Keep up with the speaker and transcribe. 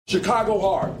Chicago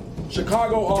hard.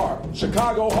 Chicago hard.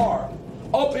 Chicago hard.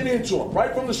 Up and into him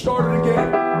right from the start of the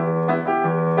game.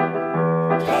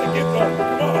 Gotta get going.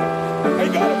 Come on. They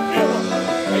gotta feel him.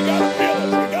 They gotta feel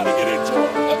us. They gotta get into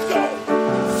him. Let's go.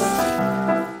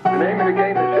 The name of the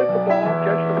game is hit the ball,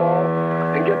 catch the ball,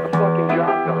 and get the fucking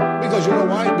job done. Because you know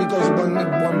why? Because when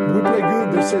we play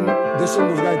good, they send those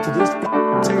guys to this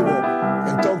table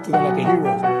and talk to them like a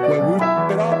hero. When we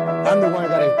it up, I'm the one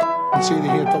that gotta sit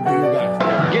here talk to you guys.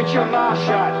 Get your mouth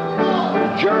shut,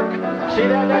 jerk. See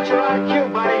that? That's your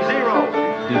IQ, buddy. Zero.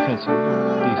 Defensively,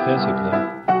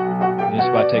 it's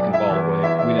about taking the ball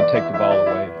away. We didn't take the ball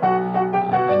away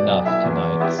enough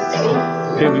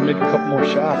tonight. Hey, we make a couple more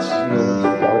shots,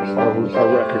 our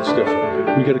record's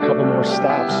different. We get a couple more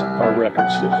stops, our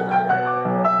record's different.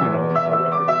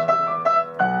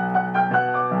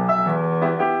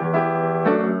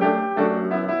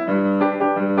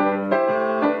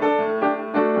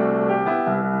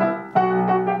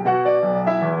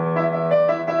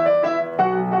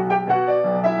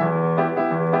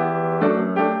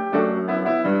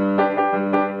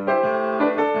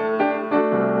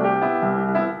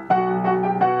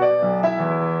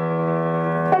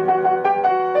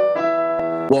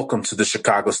 Welcome to the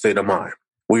Chicago State of Mind.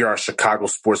 We are a Chicago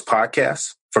sports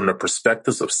podcast from the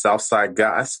perspectives of Southside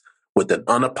guys with an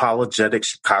unapologetic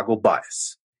Chicago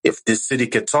bias. If this city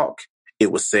could talk,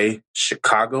 it would say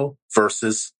Chicago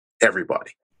versus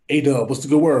everybody. A-Dub, what's the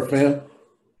good word, fam?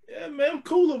 Yeah, man, I'm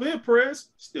cool over here, Perez.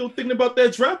 Still thinking about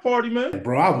that draft party, man.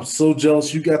 Bro, I'm so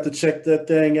jealous you got to check that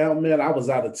thing out, man. I was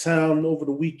out of town over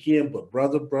the weekend, but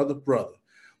brother,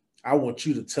 I want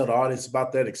you to tell the audience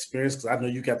about that experience because I know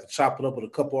you got to chop it up with a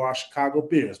couple of our Chicago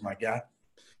beers, my guy.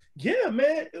 Yeah,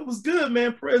 man, it was good,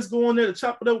 man. Perez going there to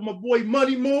chop it up with my boy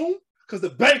Money Moon because the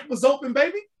bank was open,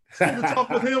 baby. So to talk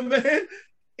with him, man.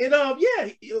 And yeah,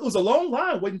 it was a long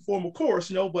line waiting for him, of course,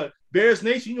 but Bears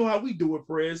Nation, you know how we do it,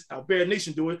 Perez. How Bear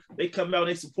Nation do it. They come out and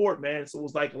they support, man. So it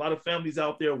was like a lot of families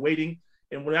out there waiting.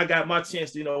 And when I got my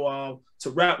chance, to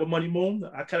rap with Money Moon,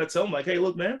 I kind of tell him like, hey,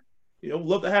 look, man.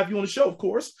 Love to have you on the show, of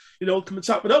course. Come and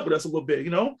chop it up with us a little bit,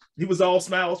 He was all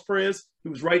smiles, Perez. He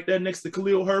was right there next to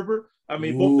Khalil Herbert. I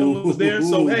mean, both of them was there.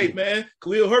 So, hey, man,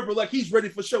 Khalil Herbert, like, he's ready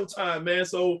for showtime, man.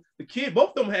 So, both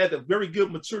of them had a very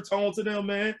good, mature tone to them,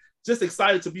 man. Just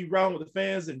excited to be around with the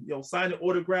fans and, signing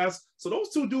autographs. So, those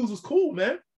two dudes was cool,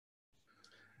 man.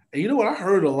 And you know what? I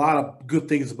heard a lot of good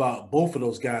things about both of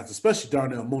those guys, especially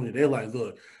Darnell Mooney. They're like,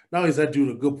 look, not only is that dude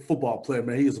a good football player,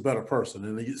 man, he is a better person.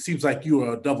 And it seems like you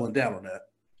are doubling down on that.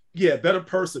 Yeah, better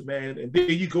person, man. And then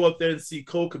you go up there and see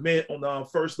Cole Kmet on the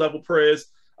first level press.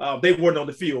 They weren't on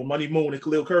the field. Money Moon and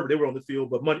Khalil Herbert, they were on the field.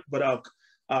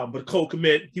 But Cole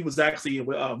Kmet, he was actually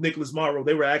with Nicholas Morrow.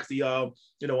 They were actually,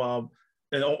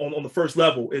 and on the first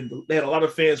level, and they had a lot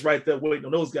of fans right there waiting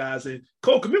on those guys. And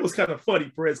Cole Kmet was kind of funny,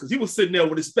 Perez, because he was sitting there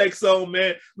with his specs on,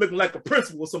 man, looking like a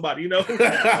principal or somebody, It's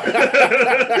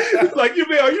like,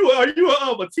 are you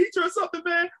a teacher or something,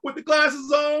 man, with the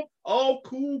glasses on, all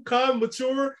cool, calm,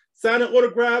 mature, signing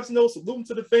autographs, saluting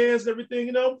to the fans and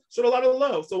everything, showed a lot of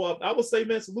love. So I would say,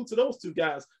 man, salute to those two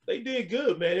guys. They did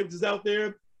good, man. They were just out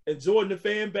there enjoying the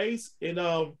fan base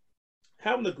and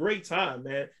having a great time,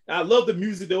 man. I love the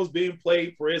music that was being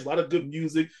played, Perez. A lot of good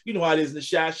music. You know how it is in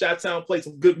the Chi-Town played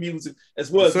some good music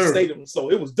as well as the stadium. So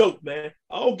it was dope, man.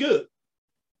 All good.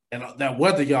 And that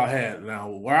weather y'all had, now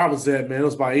where I was at, man, it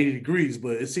was about 80 degrees,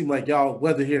 but it seemed like y'all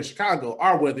weather here in Chicago,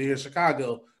 our weather here in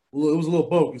Chicago, it was a little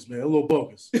bogus, man, a little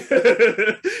bogus.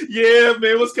 Yeah,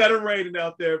 man, it was kind of raining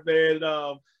out there, man.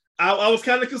 I was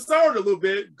kind of concerned a little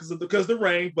bit because of the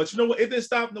rain, but you know what? It didn't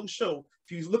stop no show.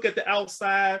 If you look at the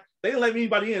outside, they didn't let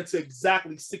anybody in until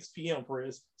exactly 6 p.m.,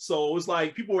 Perez. So it was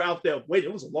like people were out there waiting.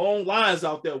 It was long lines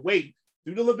out there waiting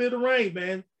through the little bit of rain,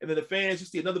 man. And then the fans, you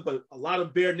see but a lot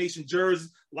of Bear Nation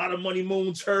jerseys, a lot of Money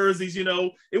Moon jerseys,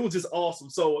 It was just awesome.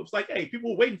 So it was like, hey,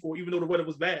 people were waiting for it, even though the weather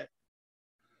was bad.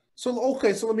 So,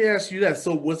 okay, so let me ask you that.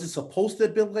 So was it supposed to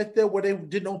have been like that where they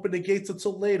didn't open the gates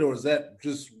until late, or is that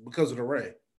just because of the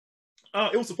rain?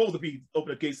 It was supposed to be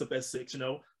open the gates up at 6,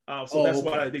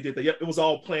 why they did that. Yep, it was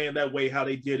all planned that way, how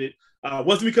they did it.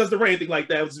 Wasn't because of the rain, anything like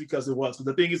that. It was because it was. Because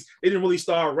the thing is, it didn't really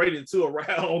start raining until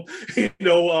around,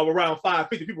 around 5:50.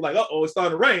 People were like, it's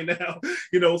starting to rain now.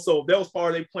 So that was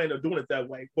part of their plan of doing it that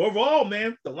way. But overall,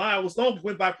 man, the line was long. It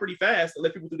went by pretty fast. They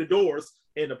let people through the doors,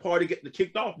 and the party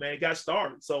kicked off, man. It got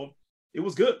started. So it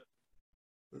was good.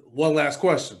 One last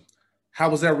question. How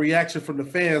was that reaction from the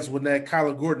fans when that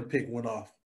Kyler Gordon pick went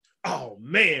off? Oh,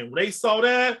 man, when they saw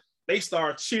that, they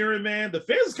started cheering, man. The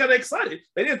fans was kind of excited.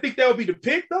 They didn't think that would be the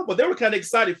pick, though, but they were kind of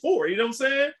excited for it. You know what I'm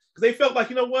saying? Because they felt like,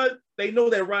 you know what? They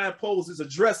know that Ryan Poles is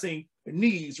addressing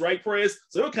needs, right, Perez?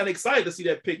 So they're kind of excited to see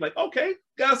that pick. Like, okay,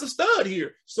 guy's a stud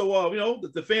here. So,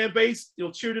 the fan base,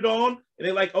 cheered it on, and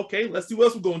they're like, okay, let's see what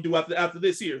else we're going to do after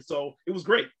this here. So it was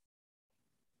great.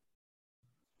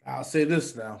 I'll say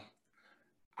this now.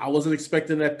 I wasn't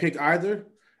expecting that pick either.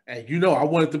 And I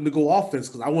wanted them to go offense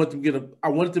because I wanted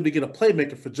them to get a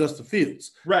playmaker for Justin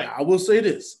Fields. Right. Now, I will say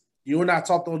this. You and I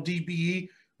talked on DBE.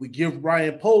 We give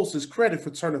Ryan Poles his credit for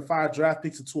turning 5 draft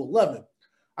picks into 11.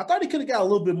 I thought he could have got a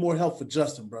little bit more help for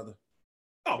Justin, brother.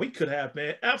 Oh, he could have,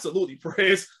 man. Absolutely,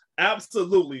 Perez.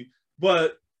 Absolutely.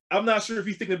 But I'm not sure if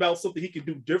he's thinking about something he could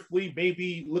do differently.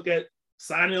 Maybe look at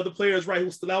signing other players, right,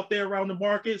 who's still out there around the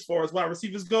market as far as wide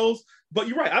receivers goes. But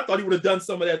you're right. I thought he would have done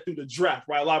some of that through the draft,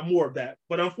 right? A lot more of that.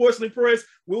 But unfortunately, Perez,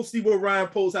 we'll see what Ryan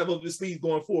Poles have up his sleeve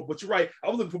going forward. But you're right. I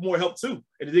was looking for more help too,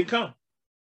 and it didn't come.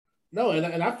 No,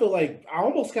 and I feel like I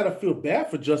almost kind of feel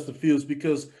bad for Justin Fields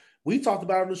because we talked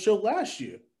about it on the show last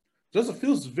year. Justin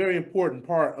Fields is a very important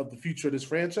part of the future of this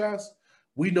franchise.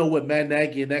 We know what Matt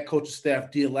Nagy and that coaching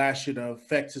staff did last year to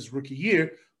affect his rookie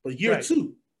year, but year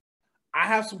two, I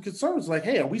have some concerns. Like,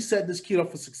 hey, are we setting this kid up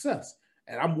for success?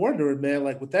 And I'm wondering, man,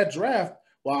 like with that draft,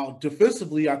 while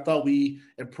defensively I thought we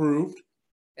improved,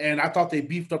 and I thought they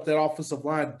beefed up that offensive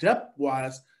line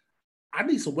depth-wise, I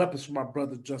need some weapons for my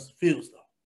brother Justin Fields, though.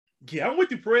 Yeah, I'm with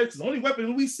you, Perez. The only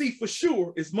weapon we see for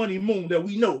sure is Money Moon that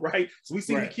we know, right? So we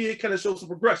see the kid kind of show some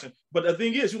progression. But the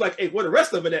thing is, you're like, hey, where the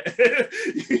rest of it at?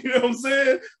 You know what I'm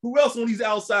saying? Who else on these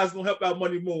outsides going to help out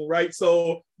Money Moon, right?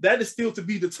 So that is still to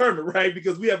be determined, right?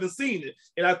 Because we haven't seen it.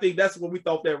 And I think that's what we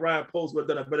thought that Ryan Poles would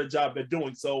have done a better job at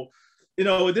doing. So, it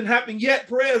didn't happen yet,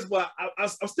 Perez, but I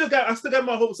still got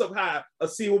my hopes up high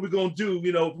of seeing what we're going to do,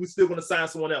 if we're still going to sign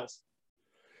someone else.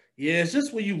 Yeah, it's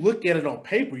just when you look at it on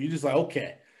paper, you're just like,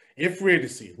 okay. In free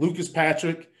agency, Lucas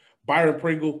Patrick, Byron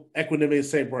Pringle, Equineme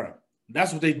St. Brown.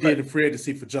 That's what they did in free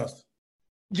agency for Justin.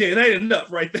 Yeah, it ain't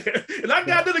enough right there. And I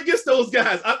got nothing against those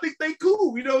guys. I think they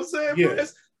cool. You know what I'm saying? Yeah.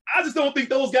 I just don't think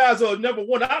those guys are number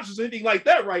one options or anything like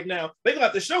that right now. They're going to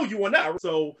have to show you on that.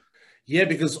 So, yeah,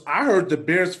 because I heard the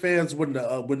Bears fans when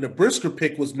the Brisker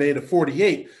pick was made at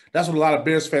 48, that's when a lot of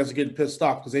Bears fans are getting pissed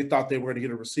off because they thought they were going to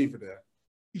get a receiver there.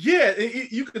 Yeah,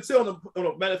 you could tell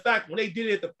them. Matter of fact, when they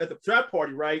did it at the draft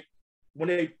party, right? When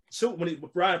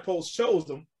Ryan Poles chose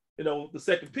them, the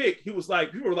second pick, we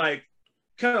were like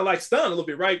kind of like stunned a little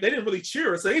bit, right? They didn't really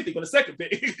cheer or say anything on the second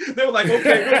pick. They were like,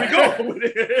 okay, where we going with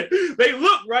it? They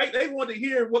looked right. They wanted to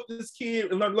hear what this kid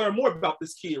and learn more about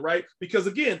this kid, right? Because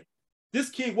again, this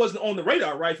kid wasn't on the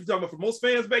radar, right? If you're talking about for most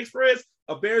fans base, Perez,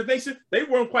 of Bears Nation, they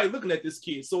weren't quite looking at this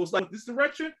kid. So it's like this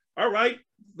direction. All right,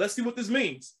 let's see what this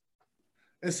means.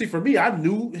 And see, for me, I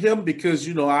knew him because,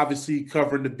 obviously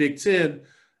covering the Big Ten.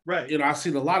 Right. I've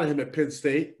seen a lot of him at Penn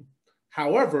State.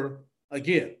 However,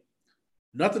 again,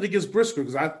 nothing against Brisker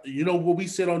because what we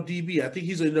said on DB, I think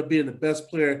he's going to end up being the best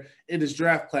player in this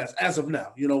draft class as of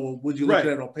now, when you look at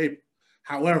it on paper.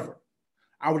 However,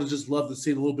 I would have just loved to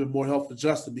see a little bit more help for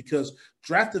Justin because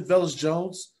drafted Velus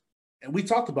Jones, and we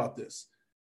talked about this,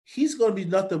 he's going to be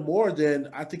nothing more than,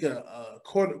 I think, a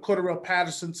Cordarrelle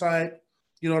Patterson type.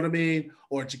 You know what I mean?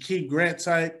 Or a Jakeem Grant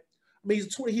type. I mean,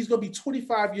 he's going to be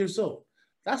 25 years old.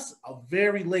 That's a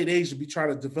very late age to be trying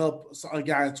to develop a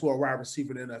guy into a wide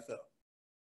receiver in the NFL.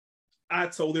 I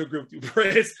totally agree with you,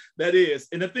 Perez. That is.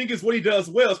 And the thing is, what he does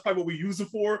well is probably what we use him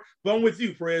for. But I'm with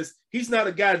you, Perez. He's not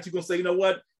a guy that you're going to say, you know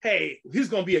what? Hey, he's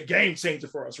going to be a game changer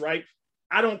for us, right?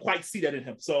 I don't quite see that in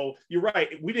him. So you're right.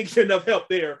 We didn't get enough help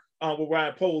there with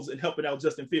Ryan Poles and helping out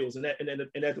Justin Fields in that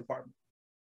department.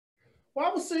 Well,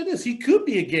 I would say this. He could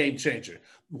be a game changer.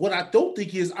 What I don't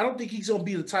think is, I don't think he's going to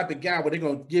be the type of guy where they're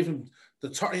going to give him they're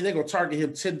going to target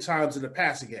him 10 times in the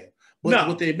passing game. But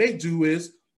what they may do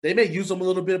is they may use him a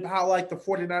little bit how like the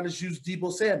 49ers use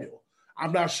Deebo Samuel.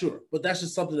 I'm not sure. But that's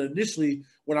just something that initially,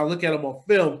 when I look at him on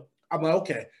film, I'm like,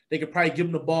 okay, they could probably give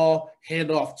him the ball, hand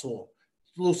off to him.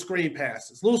 Little screen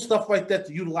passes, little stuff like that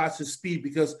to utilize his speed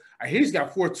because I hear he's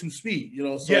got 4.2 speed,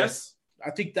 So yes.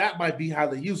 I think that might be how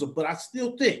they use him. But I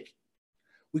still think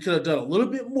we could have done a little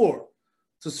bit more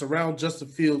to surround Justin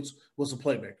Fields with some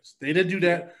playmakers. They didn't do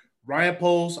that. Ryan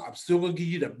Poles, I'm still going to give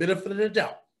you the benefit of the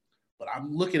doubt. But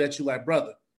I'm looking at you like,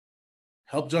 brother,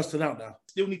 help Justin out now.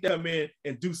 Still need to come in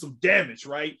and do some damage,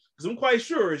 right? Because I'm quite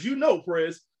sure, as you know,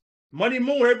 Perez, Money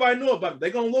Moon, everybody know about it. They're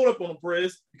going to load up on him,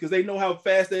 Perez, because they know how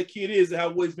fast that kid is and how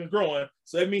well he's been growing.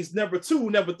 So that means number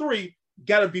 2, number 3,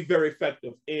 got to be very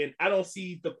effective. And I don't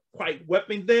see the quite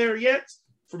weapon there yet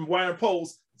from Ryan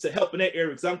Poles to help in that area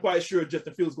because I'm quite sure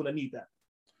Justin Fields is going to need that.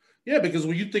 Yeah, because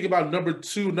when you think about number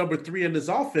 2, number 3 in this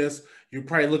offense, you're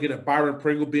probably looking at Byron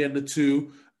Pringle being the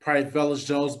 2, Probably Velus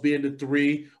Jones being the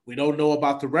 3. We don't know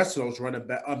about the rest of those running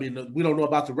back. I mean, we don't know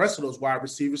about the rest of those wide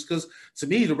receivers because, to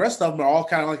me, the rest of them are all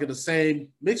kind of like in the same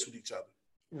mix with each other.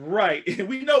 Right. And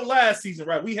we know last season,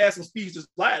 right? We had some speeches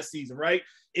last season, right?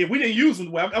 If we didn't use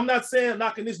them well, I'm not saying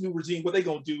knocking this new regime, what they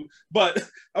going to do, but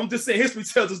I'm just saying history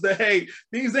tells us that, hey,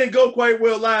 things didn't go quite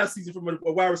well last season from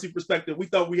a wide receiver perspective. We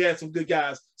thought we had some good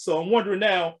guys. So I'm wondering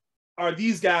now, are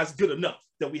these guys good enough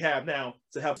that we have now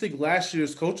to help? I think last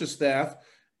year's coaching staff,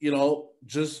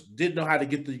 just didn't know how to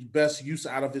get the best use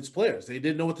out of its players. They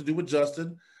didn't know what to do with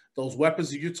Justin. Those weapons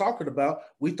that you're talking about,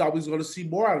 we thought we was going to see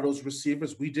more out of those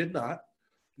receivers. We did not.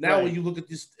 Now, Right. when you look at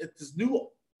this new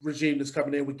regime that's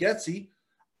coming in with Getsy,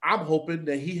 I'm hoping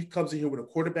that he comes in here with a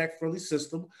quarterback-friendly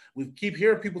system. We keep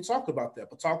hearing people talk about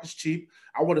that, but talk is cheap.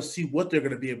 I want to see what they're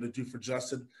going to be able to do for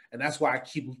Justin, and that's why I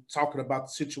keep talking about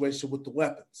the situation with the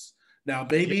weapons. Now,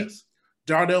 maybe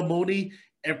Darnell Mooney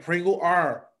and Pringle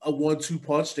are a 1-2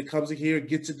 punch that comes in here and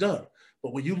gets it done.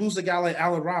 But when you lose a guy like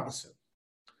Allen Robinson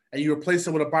and you replace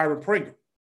him with a Byron Pringle,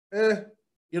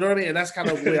 you know what I mean? And that's kind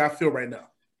of the way I feel right now.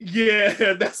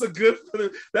 Yeah, that's a good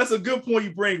point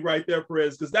you bring right there,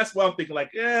 Perez, because that's what I'm thinking.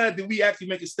 Like, did we actually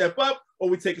make a step up, or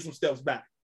are we taking some steps back?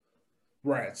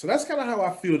 Right. So that's kind of how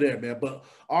I feel there, man. But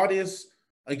audience,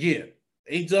 again,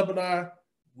 A-Dub and I,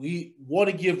 we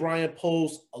want to give Ryan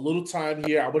Poles a little time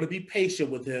here. I want to be patient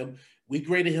with him. We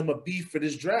graded him a B for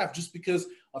this draft just because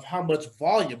of how much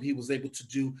volume he was able to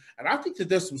do. And I think that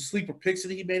there's some sleeper picks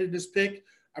that he made in this pick.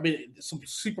 I mean, some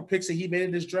sleeper picks that he made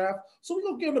in this draft. So we're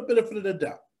going to give him the benefit of the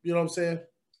doubt. You know what I'm saying?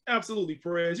 Absolutely,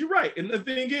 Perez. You're right. And the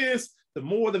thing is, the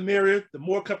more the merrier, the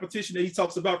more competition that he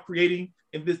talks about creating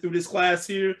through this class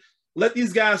here. Let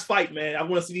these guys fight, man. I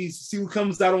want to see who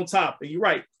comes out on top. And you're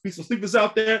right. Be some sleepers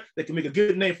out there that can make a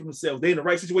good name for themselves. They're in the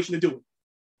right situation to do it.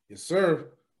 Yes, sir.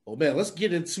 Oh, man, let's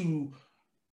get into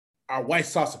our White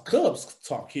Sox and Cubs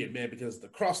talk here, man, because the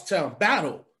Crosstown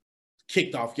battle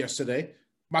kicked off yesterday.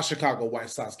 My Chicago White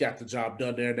Sox got the job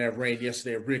done there in that rain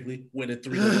yesterday at Wrigley, winning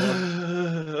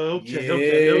 3-1.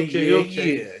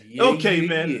 Okay,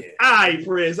 man. All right,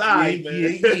 Perez. All right,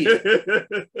 man.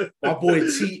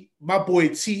 My boy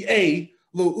T.A.,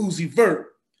 Lil Uzi Vert,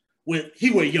 went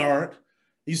yard.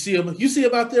 You see him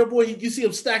out there, boy. You see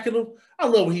him stacking them. I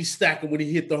love when he's stacking when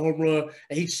he hit the home run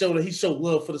and he showed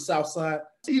love for the South Side.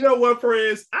 You know what,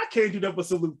 Perez? I can't do nothing but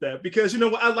salute that because you know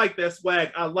what? I like that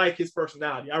swag. I like his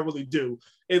personality. I really do.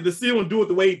 And to see him do it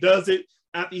the way he does it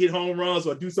after he hit home runs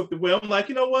or do something well, I'm like,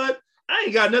 you know what? I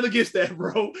ain't got nothing against that,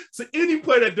 bro. So any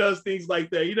player that does things like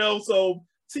that, so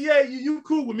TA, you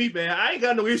cool with me, man. I ain't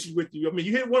got no issue with you. I mean,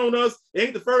 you hit one on us. It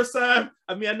ain't the first time.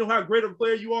 I mean, I know how great of a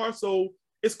player you are, so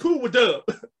it's cool with Dub.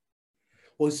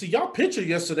 Well, see, y'all pitcher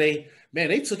yesterday, man,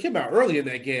 they took him out early in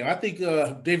that game. I think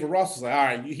David Ross was like, all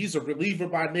right, he's a reliever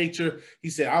by nature. He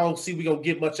said, I don't see we're going to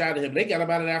get much out of him. They got him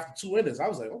out after 2 innings. I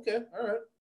was like, okay, all right.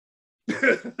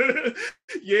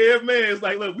 Yeah, man. It's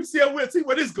like, look, we see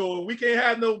where this going. We can't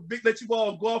have no big let you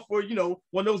all go off for,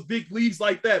 one of those big leads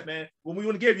like that, man. When we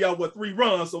want to give y'all, 3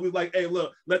 runs. So we're like, hey,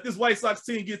 look, let this White Sox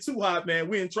team get too hot, man.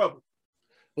 We're in trouble.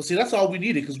 Well, see, that's all we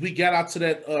needed because we got out to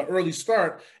that early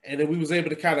start, and then we was able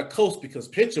to kind of coast because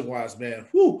pitching-wise, man,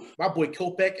 my boy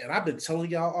Kopech, and I've been telling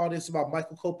y'all all this about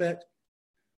Michael Kopech.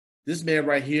 This man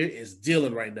right here is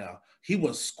dealing right now. He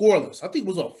was scoreless. I think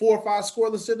it was 4 or 5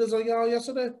 scoreless innings on y'all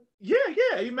yesterday. Yeah.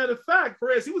 As a matter of fact,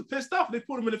 Perez, he was pissed off. They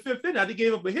put him in the 5th inning. They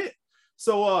gave up a hit.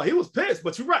 So he was pissed.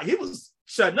 But you're right. He was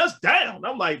shutting us down.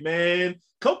 I'm like, man,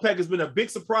 Kopech has been a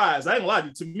big surprise. I ain't gonna lie to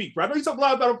you, to me. I know you talk a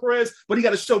lot about him, Perez, but he got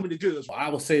to show me the goods. Well, I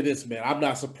will say this, man. I'm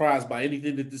not surprised by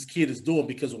anything that this kid is doing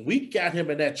because when we got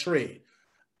him in that trade,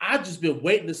 I've just been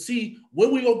waiting to see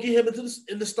when we gonna get him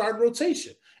in the starting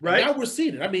rotation. Right. And now we're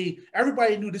seeing it. I mean,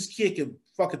 everybody knew this kid can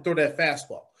fucking throw that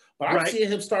fastball. But I'm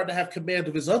seeing him starting to have command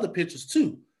of his other pitches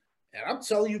too. And I'm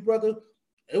telling you, brother,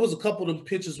 it was a couple of them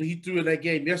pitches when he threw in that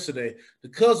game yesterday. The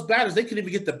Cubs batters, they couldn't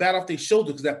even get the bat off their shoulder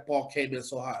because that ball came in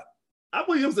so hot. I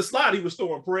believe it was the slide he was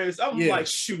throwing, Perez. I'm like,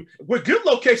 shoot, with good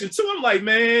location too. I'm like,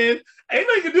 man, ain't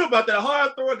nothing you can do about that.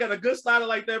 Hard thrower got a good slider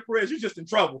like that, Perez. You're just in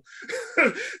trouble.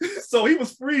 So he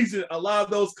was freezing a lot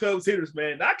of those Cubs hitters,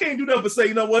 man. I can't do nothing but say,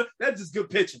 you know what? That's just good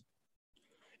pitching.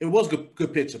 It was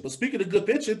good pitching. But speaking of good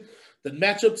pitching, the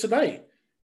matchup tonight,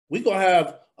 we're going to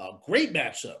have a great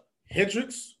matchup.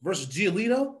 Hendricks versus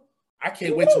Giolito. I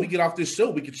can't wait till we get off this show.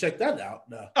 We can check that out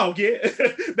now. Oh, yeah.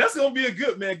 That's going to be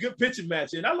a good pitching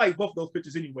match. And I like both those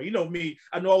pitchers anyway. You know me.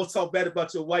 I know I always talk bad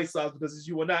about your White Sox because it's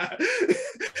you and I.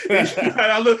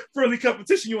 I look friendly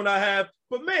competition you and I have.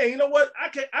 But, man, you know what? I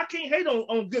can't hate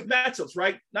on good matchups,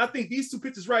 right? And I think these two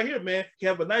pitchers right here, man, can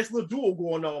have a nice little duel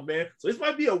going on, man. So this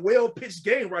might be a well-pitched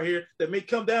game right here that may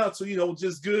come down to,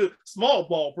 just good small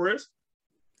ball, Perez.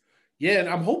 Yeah, and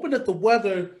I'm hoping that the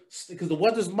weather, because the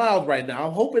weather's mild right now,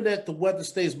 I'm hoping that the weather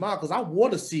stays mild because I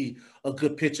want to see a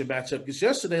good pitching matchup. Because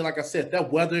yesterday, like I said,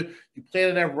 that weather, you're playing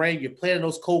in that rain, you're playing in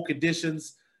those cold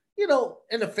conditions,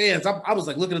 and the fans, I was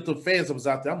like looking at the fans that was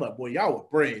out there. I'm like, boy, y'all were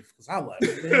brave. Because I'm like,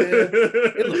 man,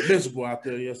 it looked miserable out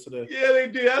there yesterday. Yeah, they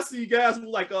did. I see you guys with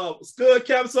like stud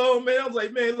caps on, man. I was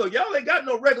like, man, look, y'all ain't got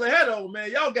no regular hat on,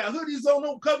 man. Y'all got hoodies on,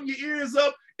 don't cover your ears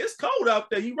up. It's cold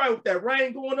out there. You right with that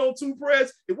rain going on too,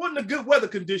 Press. It wasn't a good weather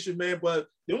condition, man, but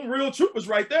them real troopers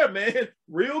right there, man.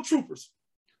 Real troopers.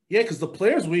 Yeah, because the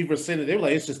players we were saying, they were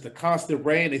like, it's just the constant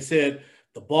rain. They said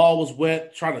the ball was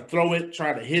wet, trying to throw it,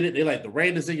 trying to hit it. They like the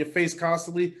rain is in your face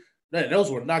constantly. Man, those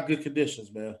were not good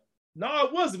conditions, man. No,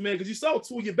 it wasn't, man, because you saw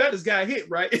two of your batters got hit,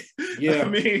 right? Yeah. I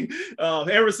mean,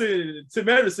 Harrison and Tim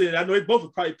Anderson, I know they both were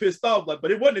probably pissed off,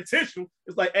 but it wasn't intentional.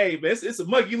 It's like, hey, man, it's a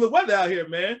muggy little weather out here,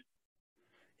 man.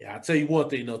 Yeah, I'll tell you one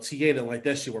thing, TA didn't like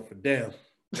that shit worth for damn.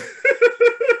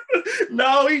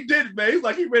 No, he didn't, man. He's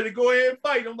like, he ready to go ahead and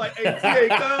fight. I'm like, hey,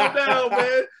 TA, calm down,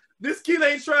 man. This kid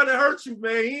ain't trying to hurt you,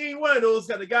 man. He ain't one of those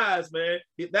kind of guys, man.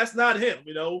 That's not him,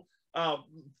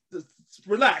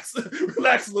 Relax.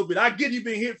 Relax a little bit. I get you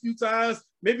been hit a few times.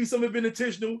 Maybe some have been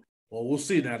intentional. Well, we'll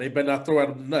see now. They better not throw at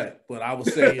him tonight. But I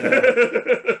would say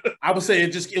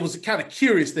it was kind of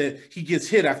curious that he gets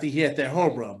hit after he had that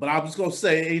home run. But I was going to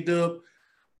say, A-Dub,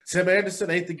 Tim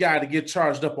Anderson ain't the guy to get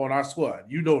charged up on our squad.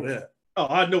 You know that. Oh,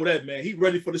 I know that, man. He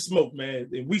ready for the smoke, man.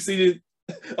 And we see it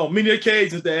on many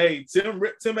occasions that, hey,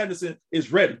 Tim Anderson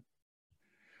is ready.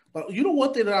 But you know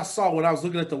one thing that I saw when I was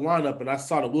looking at the lineup and I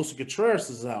saw that Wilson Contreras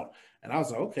is out. And I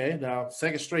was like, okay, now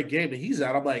second straight game that he's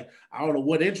out. I'm like, I don't know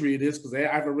what injury it is because I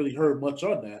haven't really heard much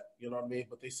on that. You know what I mean?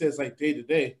 But they say it's like day to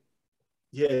day.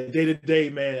 Yeah, day to day,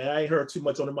 man. I ain't heard too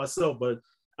much on it myself, but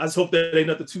I just hope that ain't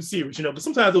nothing too serious, because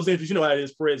sometimes those injuries, you know how it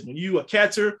is, Perez. When you a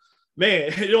catcher,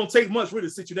 man, it don't take much really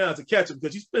to sit you down to catch him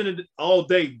because you spend it all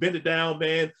day, bend it down,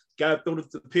 man. Got to throw it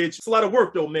to the pitch. It's a lot of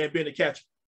work, though, man, being a catcher.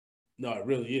 No, it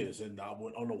really is. And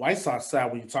on the White Sox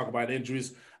side, when you talk about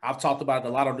injuries, I've talked about it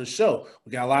a lot on the show.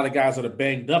 We got a lot of guys that are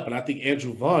banged up, and I think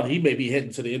Andrew Vaughn, he may be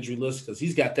heading to the injury list because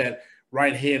he's got that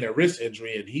right hand and wrist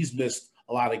injury, and he's missed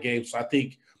a lot of games. So I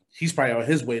think he's probably on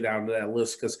his way down to that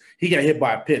list because he got hit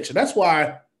by a pitch. And that's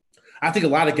why I think a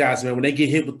lot of guys, man, when they get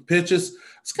hit with pitches,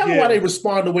 it's kind of why they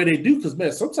respond the way they do because,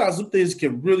 man, sometimes some things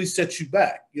can really set you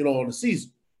back, on the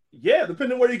season. Yeah,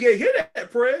 depending on where you get hit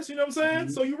at, Perez, you know what I'm saying?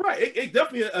 Mm-hmm. So you're right. It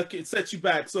definitely can set you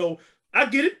back. So I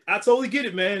get it. I totally get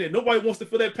it, man. And nobody wants to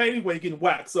feel that pain anyway getting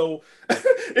whacked. So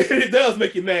it does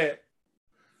make you mad.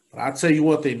 But I'll tell you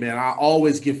one thing, man. I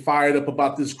always get fired up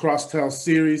about this Crosstown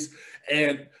series.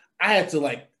 And I had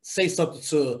to, say something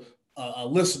to a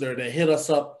listener that hit us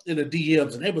up in the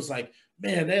DMs. And they was like,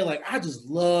 man, they're like, I just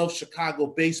love Chicago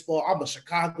baseball. I'm a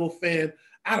Chicago fan.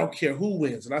 I don't care who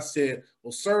wins. And I said,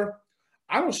 well, sir,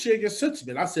 I don't share your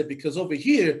sentiment. I said, because over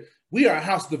here, we are a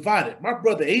house divided. My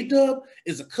brother A-Dub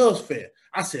is a Cubs fan.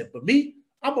 I said, but me,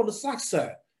 I'm on the Sox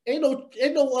side. Ain't no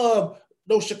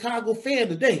Chicago fan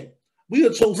today. We are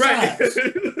chose sides.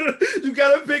 You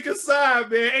got to pick a side,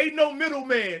 man. Ain't no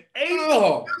middleman. Ain't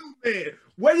no middleman.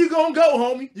 Where you going to go,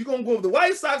 homie? You going to go with the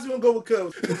White Sox, you going to go with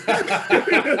Cubs?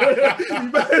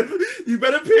 you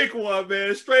better pick one,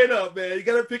 man. Straight up, man. You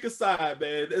got to pick a side,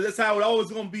 man. That's how it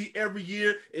always going to be every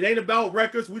year. It ain't about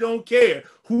records. We don't care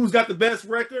who's got the best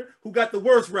record, who got the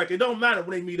worst record. It don't matter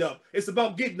when they meet up. It's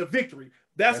about getting the victory.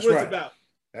 That's what it's about.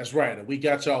 That's right. And we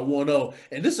got y'all 1-0.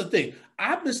 And this is the thing.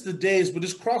 I miss the days when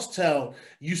this Crosstown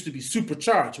used to be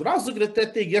supercharged. When I was looking at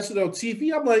that thing yesterday on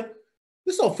TV, I'm like,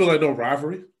 this don't feel like no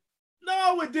rivalry.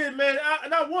 No, it did, man.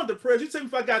 I wonder, Prez, you tell me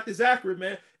if I got this accurate,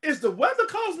 man. Is the weather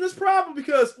causing this problem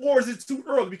or is it too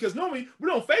early? Because normally we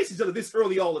don't face each other this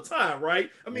early all the time, right?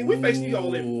 I mean, we face each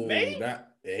other in May.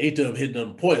 A-Dub hitting on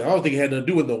the point. I don't think it had nothing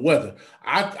to do with the weather.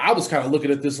 I was kind of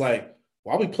looking at this like,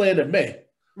 why are we playing in May?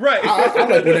 Right. I'm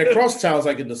like when that Crosstown's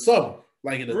like in the summer,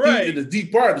 like in the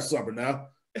deep part of the summer now.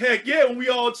 Heck yeah, when we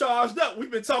all charged up. We've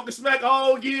been talking smack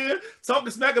all year,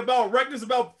 talking smack about records,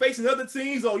 about facing other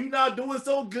teams. Oh, you're not doing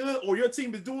so good, or your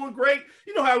team is doing great.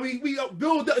 You know how we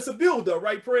build up. It's a build-up,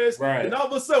 right, Prez? Right. And all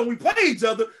of a sudden, we play each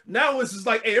other. Now it's just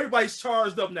like, hey, everybody's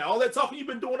charged up now. All that talking you've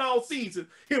been doing all season,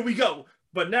 here we go.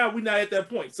 But now we're not at that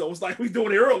point. So it's like we're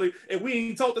doing it early, and we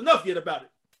ain't talked enough yet about it.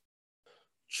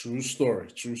 True story.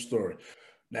 True story.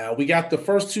 Now, we got the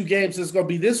first 2 games that's going to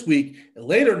be this week. And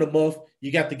later in the month,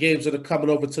 you got the games that are coming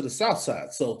over to the south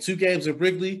side. So 2 games at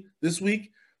Wrigley this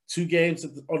week, 2 games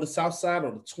on the south side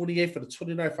on the 28th and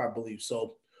the 29th, I believe.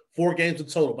 So 4 games in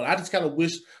total. But I just kind of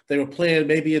wish they were playing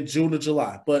maybe in June or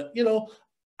July. But,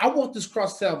 I want this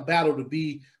crosstown battle to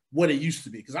be what it used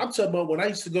to be. Because I'm talking about when I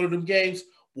used to go to them games,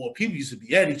 boy, people used to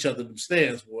be at each other in them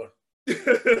stands, boy.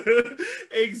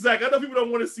 Exactly. I know people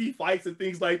don't want to see fights and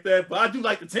things like that, but I do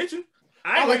like the tension.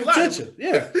 I like the tension.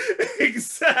 Yeah.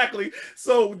 Exactly.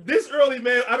 So this early,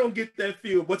 man, I don't get that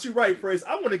feel. But you're right, Press.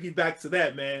 I want to get back to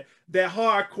that, man. That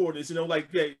hardcoreness,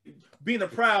 like that. Being a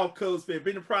proud Cubs fan,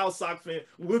 being a proud Sox fan,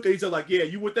 we look at each other like, yeah,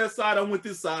 you with that side, I'm with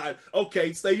this side.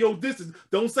 Okay, stay your distance.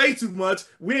 Don't say too much.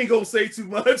 We ain't gonna say too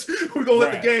much. We're gonna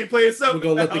let the game play itself. We're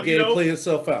gonna let the game play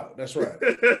itself out. That's right.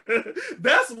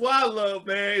 That's what I love,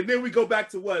 man. And then we go back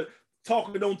to what?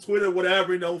 Talking on Twitter,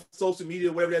 whatever, social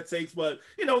media, whatever that takes. But,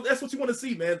 that's what you want to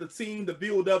see, man. The team, the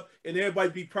build up, and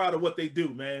everybody be proud of what they do,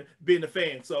 man, being a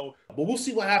fan. So, but we'll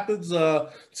see what happens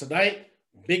tonight.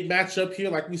 Big matchup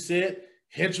here, like we said.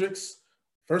 Hendricks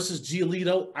versus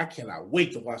Giolito. I cannot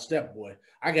wait to watch that, boy.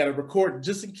 I got to record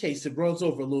just in case it runs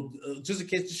over a little, just in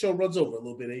case the show runs over a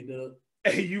little bit, Doug?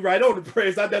 Hey, you right on the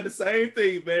Press. I done the same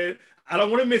thing, man. I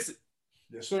don't want to miss it.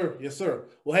 Yes, sir. Yes, sir.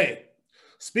 Well, hey,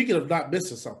 speaking of not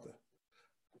missing something,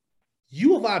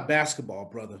 U of I basketball,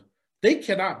 brother, they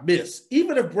cannot miss.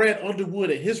 Even if Brad Underwood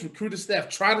and his recruiting staff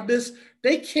try to miss,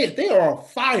 they can't. They are on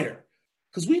fire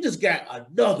because we just got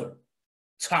another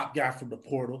top guy from the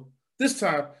portal. This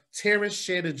time, Terrance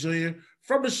Shannon Jr.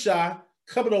 from the Chi,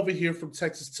 coming over here from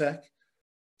Texas Tech.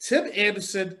 Tim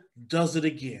Anderson does it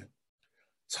again.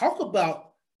 Talk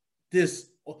about this.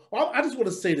 I just want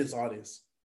to say this, audience.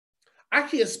 I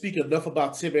can't speak enough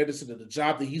about Tim Anderson and the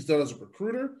job that he's done as a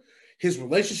recruiter, his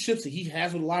relationships that he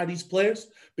has with a lot of these players,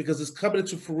 because it's coming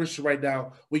into fruition right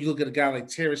now when you look at a guy like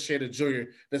Terrance Shannon Jr.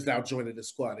 that's now joining the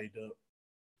squad, A-Dub.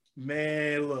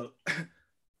 Man, look,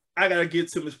 I got to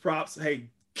give Tim his props. Hey,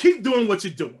 keep doing what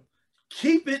you're doing.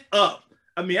 Keep it up.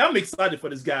 I mean, I'm excited for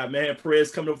this guy, man,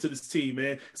 Perez, coming over to this team,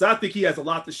 man, because I think he has a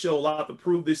lot to show, a lot to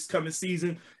prove this coming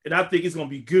season, and I think it's going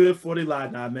to be good for the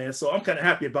Lavine, man. So I'm kind of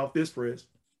happy about this, Perez.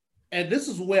 And this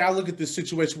is the way I look at this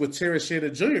situation with Terrance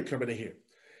Shannon Jr. coming in here.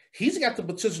 He's got the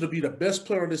potential to be the best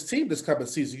player on this team this coming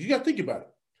season. You got to think about it.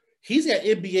 He's got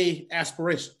NBA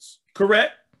aspirations.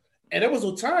 Correct. And there was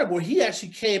a time where he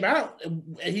actually came out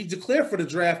and he declared for the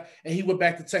draft and he went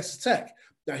back to Texas Tech.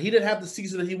 Now, he didn't have the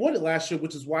season that he wanted last year,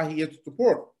 which is why he entered the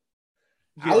portal.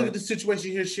 Yeah. I look at the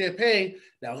situation here in Champaign.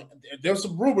 Now, there's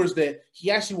some rumors that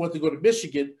he actually wanted to go to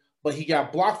Michigan, but he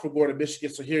got blocked from going to Michigan,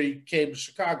 so here he came to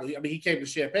Chicago. I mean, he came to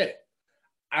Champaign.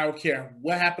 I don't care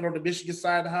what happened on the Michigan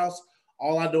side of the house.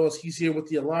 All I know is he's here with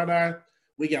the Illini.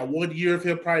 We got 1 year of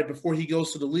him probably before he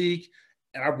goes to the league,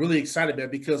 and I'm really excited, man,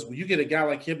 because when you get a guy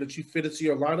like him that you fit into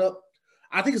your lineup,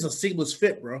 I think it's a seamless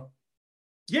fit, bro.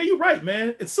 Yeah, you're right,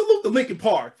 man. And salute to Lincoln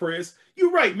Park, Perez.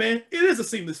 You're right, man. It is a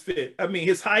seamless fit. I mean,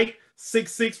 his height,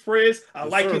 6'6", Perez. I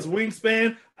like his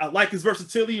wingspan. I like his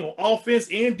versatility on offense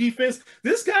and defense.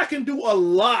 This guy can do a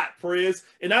lot, Perez.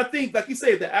 And I think, like you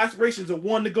said, the aspirations of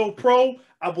one to go pro.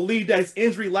 I believe that his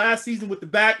injury last season with the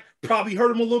back probably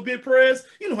hurt him a little bit, Perez.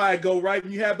 You know how it go, right?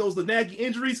 When you have those nagging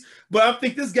injuries. But I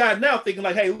think this guy now thinking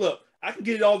like, hey, look, I can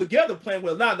get it all together playing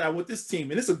with now with this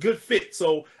team. And it's a good fit.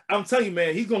 So I'm telling you,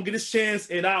 man, he's going to get his chance.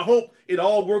 And I hope it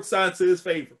all works out into his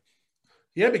favor.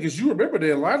 Yeah, because you remember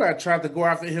the Illini tried to go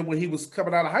after him when he was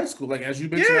coming out of high school, like as you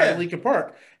mentioned at Lincoln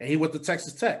Park, and he went to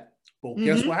Texas Tech. But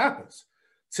guess what happens?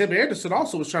 Tim Anderson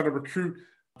also was trying to recruit.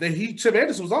 Tim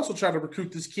Anderson was also trying to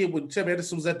recruit this kid when Tim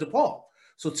Anderson was at DePaul.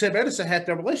 So Tim Anderson had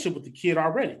that relationship with the kid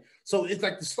already. So it's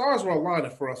like the stars were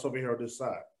aligning for us over here on this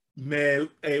side. Man,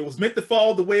 it was meant to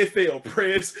fall the way it fell,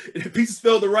 Prince. And the pieces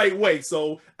fell the right way.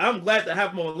 So I'm glad to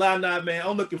have him on Lavine, man.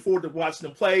 I'm looking forward to watching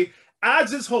him play. I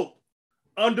just hope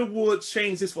Underwood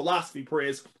changed his philosophy,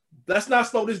 Prince. Let's not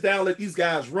slow this down, let these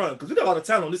guys run. Because we got a lot of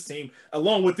talent on this team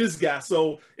along with this guy.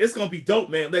 So it's going to be dope,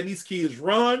 man. Letting these kids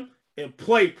run and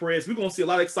play, Prince. We're going to see a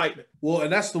lot of excitement. Well,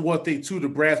 and that's the one thing, too,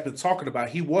 that Brad's been talking about.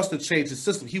 He wants to change his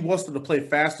system. He wants them to play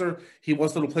faster. He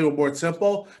wants them to play with more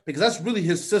tempo because that's really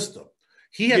his system.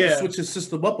 He had to switch his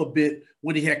system up a bit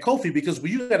when he had Kofi because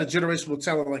when you got a generational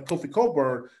talent like Kofi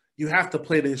Coburn, you have to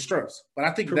play to his strengths. But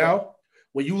I think now,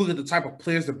 when you look at the type of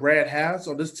players that Brad has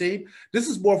on this team, this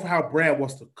is more for how Brad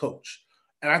wants to coach.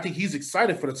 And I think he's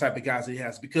excited for the type of guys he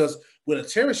has because with a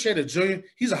Terrance Shannon Jr.,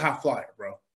 he's a high flyer,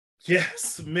 bro.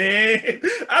 Yes, man.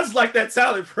 I just like that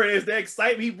talent, Prince, that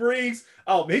excitement he brings.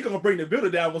 Oh, man, he's going to bring the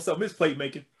building down with some of his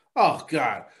playmaking. Oh,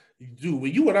 God. Dude,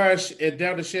 when you and I are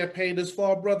down to Champaign this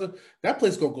fall, brother, that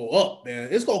place gonna go up, man.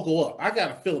 It's gonna go up. I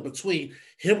got a feeling between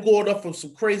him going up for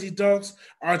some crazy dunks,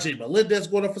 RJ Melendez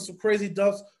going up for some crazy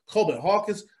dunks, Coleman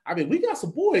Hawkins. I mean, we got some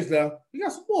boys now. We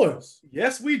got some boys.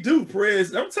 Yes, we do,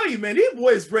 Prez. I'm telling you, man, these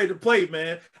boys ready to play,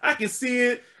 man. I can see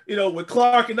it, with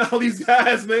Clark and all these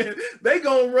guys, man. They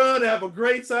gonna run and have a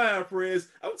great time, Prez.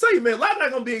 I'm telling you, man, a lot of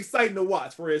that gonna be exciting to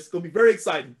watch, Prez. It's gonna be very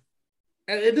exciting.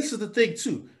 And this is the thing,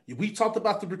 too. We talked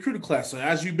about the recruiting class. So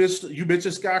as you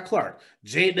mentioned Scott Clark,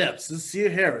 Jay Epps, Sincere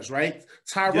Harris, right?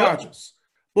 Ty Rogers.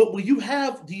 But when you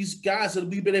have these guys that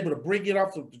we've been able to bring in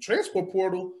off the transfer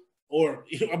portal, or,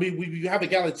 we have a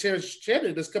guy like Terrance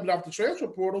Shannon that's coming off the transfer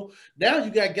portal. Now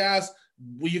you got guys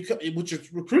with your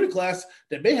recruiting class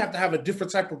that may have to have a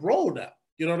different type of role now.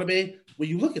 You know what I mean? When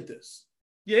you look at this.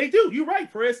 Yeah, they do. You're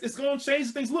right, Press. It's going to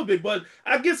change things a little bit, but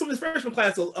I give some of this freshman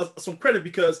class some credit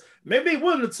because maybe they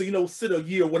wanted to, sit a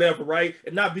year or whatever, right,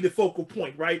 and not be the focal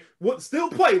point, right? Still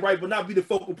play, right, but not be the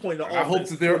focal point of the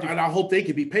offense. I hope they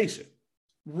can be patient,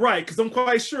 right? Because I'm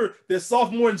quite sure their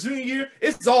sophomore and junior year,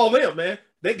 it's all them, man.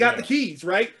 They got the keys,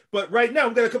 right? But right now,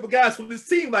 we got a couple guys from this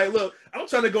team like, look, I'm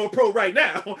trying to go pro right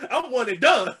now. I'm one and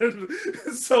done.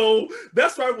 So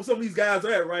that's right where some of these guys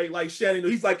are at, right? Like Shannon,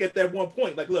 he's like at that one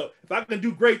point. Like, look, if I can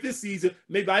do great this season,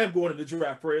 maybe I am going to the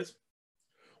draft, Prez.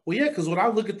 Well, yeah, because when I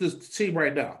look at this team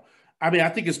right now, I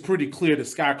think it's pretty clear that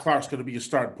Scott Clark's going to be your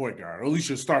starting point guard, or at least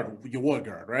your one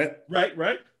guard, right?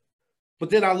 Right.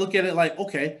 But then I look at it like,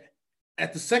 okay,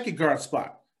 at the second guard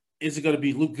spot, is it going to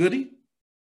be Luke Goody?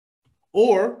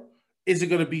 Or is it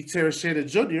going to be Terrance Shannon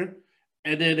Jr.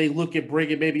 and then they look at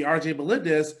bringing maybe RJ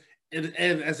Melendez and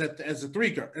as a three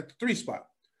guard at the three spot?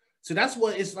 So that's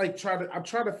what it's like. I'm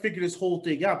trying to figure this whole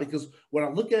thing out because when I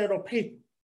look at it on paper,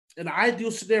 in the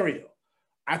ideal scenario,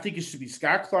 I think it should be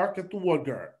Scott Clark at the one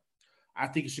guard. I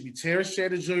think it should be Terrance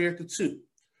Shannon Jr. at the two,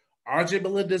 RJ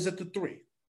Melendez at the three,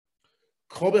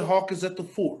 Coleman Hawkins at the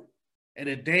four, and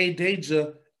then Dane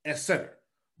Danger at center.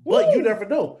 But you never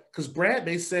know, because Brad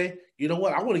may say, you know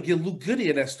what, I want to get Luke Goody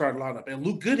in that starting lineup. And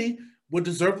Luke Goody would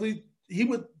deservedly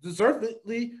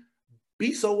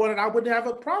be someone, and I wouldn't have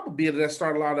a problem being in that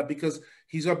starting lineup because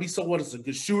he's going to be someone that's a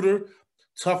good shooter,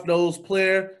 tough-nosed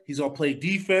player. He's going to play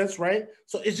defense, right?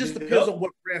 So it just depends on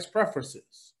what Brad's preference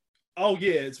is. Oh,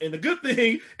 yeah. And the good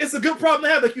thing, it's a good problem to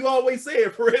have, like you always say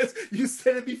it, Perez. You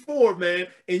said it before, man.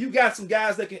 And you got some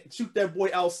guys that can shoot that boy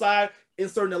outside,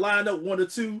 inserting the lineup, 1 or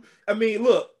 2. I mean,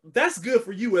 look, that's good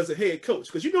for you as a head coach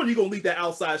because you're going to need that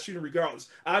outside shooting regardless.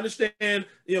 I understand,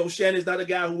 Shannon's not a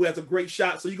guy who has a great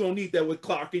shot, so you're going to need that with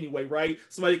Clark anyway, right?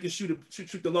 Somebody can shoot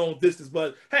the long distance.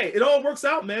 But, hey, it all works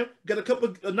out, man. Got a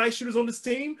couple of nice shooters on this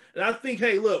team. And I think,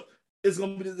 hey, look, it's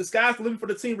going to be the sky's the limit for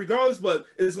the team regardless, but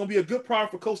it's going to be a good problem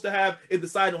for coach to have in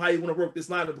deciding how you want to work this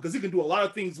lineup because he can do a lot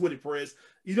of things with it, Perez.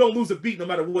 You don't lose a beat no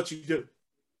matter what you do.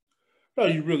 No,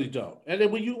 you really don't. And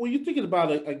then when you're thinking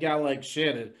about a guy like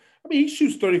Shannon, he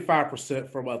shoots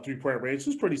 35% from a three-point range.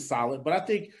 It's pretty solid. But I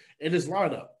think in his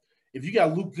lineup, if you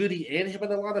got Luke Goody and him in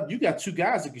the lineup, you got two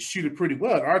guys that can shoot it pretty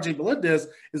well. And RJ Melendez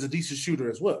is a decent shooter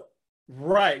as well.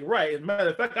 Right. As a matter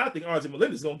of fact, I think RJ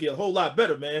Melendez is going to get a whole lot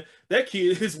better, man. That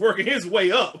kid is working his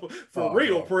way up for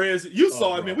real, Perez. You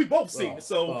saw it, man. We both seen it.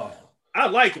 So I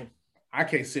like him. I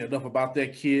can't say enough about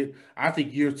that kid. I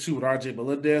think year 2 with RJ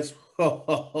Melendez,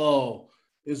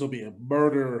 it's going to be a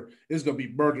murder. It's going to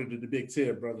be murdered in the Big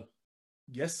Ten, brother.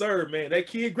 Yes, sir, man. That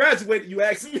kid graduated, you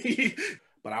asked me.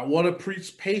 But I want to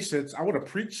preach patience. I want to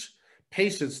preach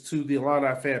patience to the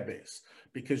Illini fan base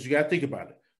because you got to think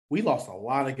about it. We lost a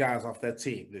lot of guys off that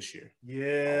team this year.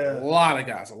 Yeah. A lot of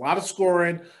guys, a lot of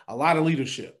scoring, a lot of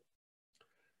leadership.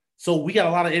 So we got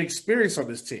a lot of inexperience on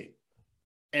this team.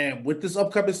 And with this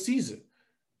upcoming season,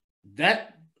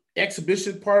 that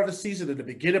exhibition part of the season and the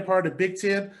beginning part of the Big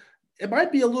Ten, it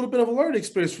might be a little bit of a learning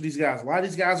experience for these guys. A lot of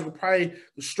these guys will probably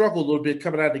struggle a little bit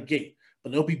coming out of the gate,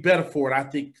 but they'll be better for it, I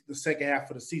think, the second half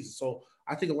of the season. So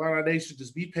I think a lot of our nation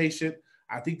just be patient.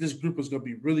 I think this group is going to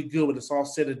be really good when it's all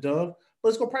said and done, but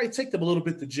it's going to probably take them a little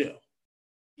bit to gel.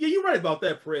 Yeah, you're right about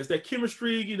that, Perez. That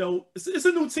chemistry, it's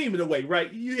a new team in a way,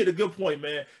 right? You hit a good point,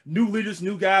 man. New leaders,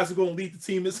 new guys are going to lead the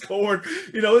team in scoring.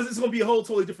 It's going to be a whole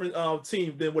totally different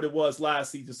team than what it was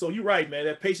last season. So you're right, man.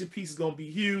 That patient piece is going to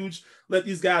be huge. Let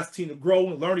these guys team to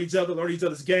grow and learn each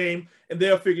other's game, and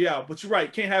they'll figure it out. But you're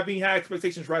right. Can't have any high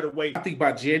expectations right away. I think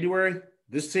by January,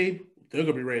 this team, they're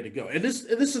going to be ready to go. And this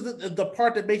is the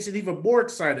part that makes it even more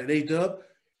exciting, A-Dub.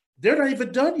 They're not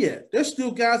even done yet. There's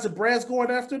still guys that Brad's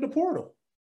going after in the portal.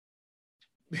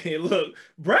 Man, look,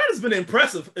 Brad has been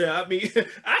impressive. I mean,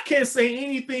 I can't say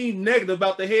anything negative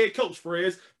about the head coach,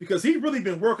 Fred, because he's really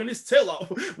been working his tail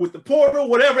off with the portal,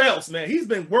 whatever else, man. He's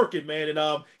been working, man,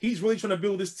 and he's really trying to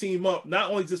build this team up,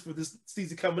 not only just for this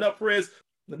season coming up, Fred,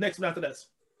 the next one after that.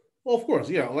 Well, of course,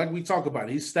 yeah, like we talk about,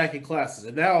 he's stacking classes.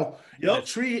 And now Yep.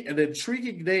 an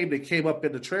intriguing name that came up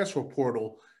in the transfer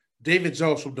portal, David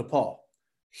Jones from DePaul.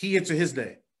 He entered his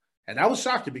name. And that was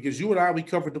shocking because you and I, we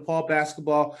covered DePaul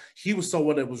basketball. He was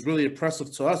someone that was really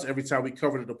impressive to us every time we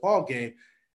covered a DePaul game.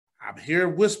 I'm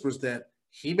hearing whispers that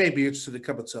he may be interested in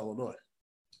coming to Illinois.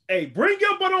 Hey, bring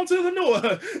your butt on to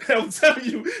Illinois. I'm telling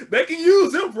you, they can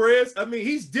use him, Fred. I mean,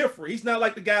 he's different. He's not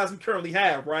like the guys we currently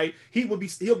have, right? He'll be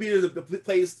able to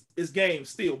play his game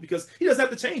still because he doesn't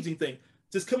have to change anything.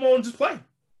 Just come on and just play.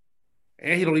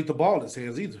 And he don't need the ball in his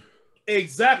hands either.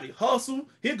 Exactly. Hustle.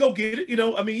 He'll go get it.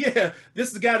 I mean, yeah, this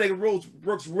is a guy that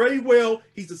works really well.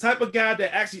 He's the type of guy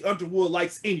that actually Underwood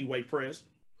likes anyway, Prez.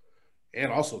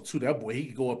 And also, too, that boy, he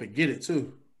can go up and get it,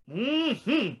 too.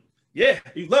 Mm-hmm. Yeah,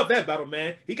 you love that battle,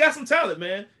 man. He got some talent,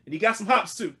 man, and he got some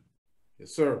hops, too.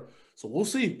 Yes, sir. So we'll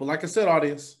see. But like I said,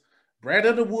 audience, Brad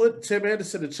Underwood, Tim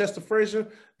Anderson, and Chester Frazier,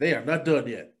 they are not done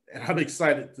yet. And I'm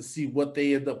excited to see what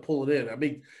they end up pulling in. I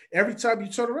mean, every time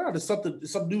you turn around, there's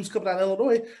some news coming out of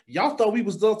Illinois. Y'all thought we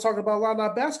was done talking about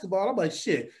Illini basketball. I'm like,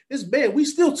 shit, it's bad. We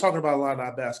still talking about Illini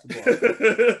basketball.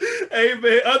 Hey,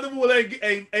 man, Underwood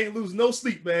ain't lose no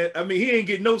sleep, man. I mean, he ain't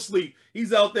getting no sleep.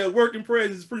 He's out there working.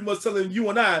 Prez is pretty much telling you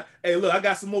and I, hey, look, I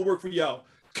got some more work for y'all.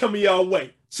 Coming y'all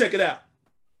way. Check it out.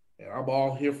 And I'm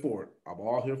all here for it.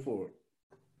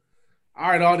 All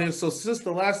right, audience. So since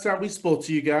the last time we spoke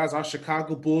to you guys, our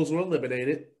Chicago Bulls were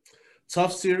eliminated.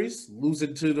 Tough series,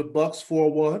 losing to the Bucks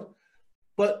 4-1.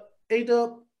 But,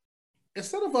 A-Dub,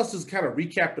 instead of us just kind of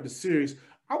recapping the series,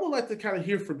 I would like to kind of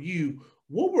hear from you.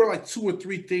 What were like 2 or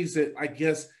 3 things that I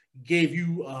guess gave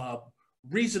you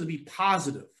reason to be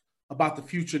positive about the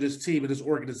future of this team and this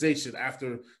organization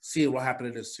after seeing what happened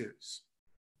in this series?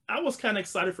 I was kind of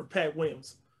excited for Pat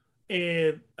Williams.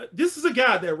 And this is a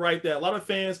guy that a lot of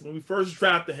fans, when we first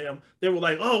drafted him, they were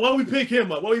like, oh, why don't we pick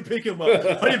him up? Why didn't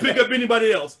you pick up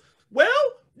anybody else? Well,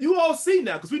 you all see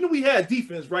now, because we knew we had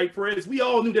defense, right, Perez? We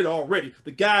all knew that already.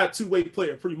 The guy, two-way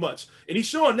player, pretty much. And he's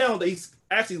showing now that he's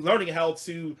actually learning how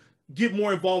to get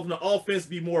more involved in the offense,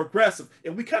 be more aggressive.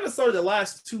 And we kind of started the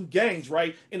last 2 games,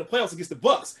 right, in the playoffs against the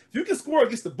Bucks. If you can score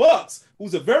against the Bucks,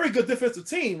 who's a very good defensive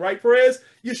team, right, Perez,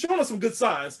 you're showing us some good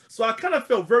signs. So I kind of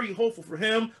felt very hopeful for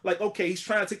him. Like, okay, he's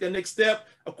trying to take that next step.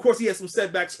 Of course, he had some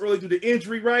setbacks early due to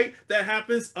injury, right? That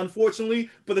happens, unfortunately.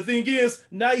 But the thing is,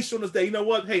 now he's showing us that, you know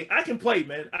what? Hey, I can play,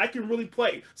 man. I can really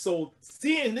play. So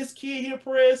seeing this kid here,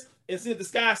 Perez, and seeing the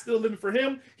sky's still living for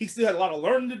him, he still had a lot of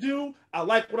learning to do. I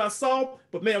like what I saw,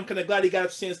 but man, I'm kind of glad he got a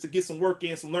chance to get some work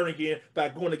in, some learning in by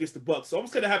going against the Bucks. So I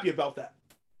was kind of happy about that.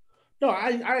 No,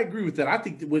 I agree with that. I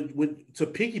think that when to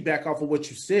piggyback off of what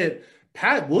you said,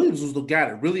 Pat Williams was the guy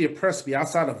that really impressed me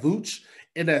outside of Vooch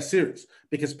in that series,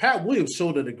 because Pat Williams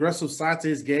showed an aggressive side to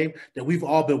his game that we've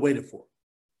all been waiting for.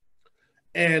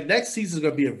 And next season is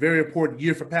going to be a very important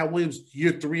year for Pat Williams,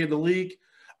 year 3 in the league.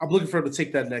 I'm looking for him to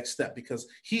take that next step because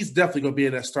he's definitely going to be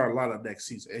in that starting lineup next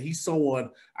season. And he's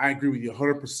someone, I agree with you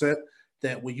 100%,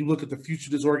 that when you look at the future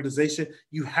of this organization,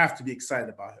 you have to be excited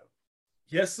about him.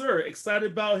 Yes, sir.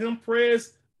 Excited about him,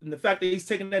 Prez, and the fact that he's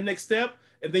taking that next step.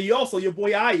 And then you also, your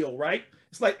boy Ayo, right?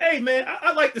 It's like, hey, man,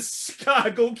 I like this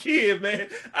Chicago kid, man.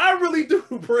 I really do,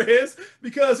 Perez,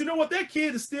 because you know what? That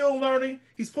kid is still learning.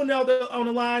 He's putting out on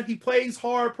the line. He plays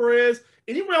hard, Perez.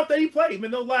 And he went out there, he played.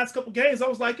 Man, those last couple games, I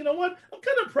was like, you know what? I'm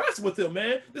kind of impressed with him,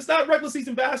 man. This is not regular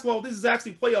season basketball. This is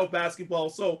actually playoff basketball.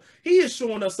 So he is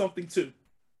showing us something, too.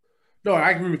 No, I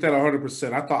agree with that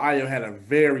 100%. I thought Ayo had a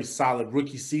very solid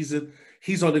rookie season.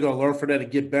 He's only going to learn from that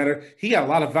and get better. He got a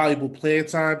lot of valuable playing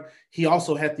time. He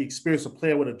also had the experience of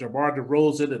playing with a DeMar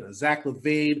DeRozan and a Zach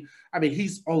Lavine. I mean,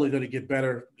 he's only going to get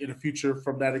better in the future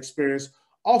from that experience.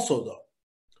 Also, though,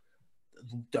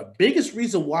 the biggest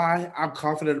reason why I'm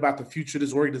confident about the future of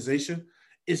this organization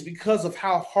is because of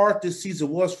how hard this season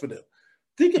was for them.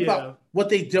 Think about what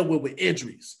they dealt with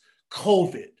injuries,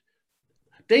 COVID.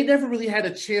 They never really had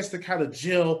a chance to kind of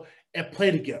gel and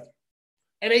play together.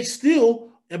 And they still,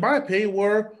 in my opinion,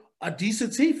 were a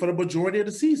decent team for the majority of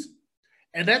the season.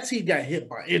 And that team got hit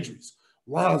by injuries.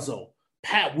 Lonzo,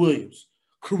 Pat Williams,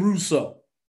 Caruso.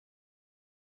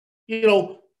 You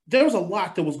know, there was a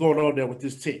lot that was going on there with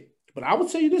this team. But I would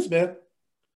tell you this, man.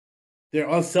 They're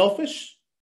unselfish.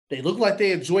 They look like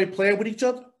they enjoy playing with each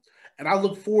other. And I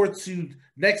look forward to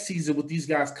next season with these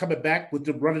guys coming back, with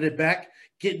them running it back,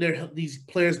 getting these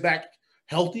players back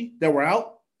healthy that were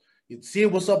out, and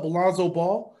seeing what's up with Lonzo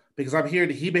Ball. because I'm hearing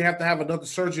that he may have to have another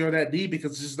surgery on that knee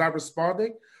because it's just not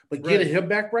responding. But getting him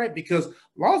back right, because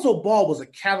Lonzo Ball was a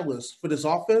catalyst for this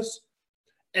offense,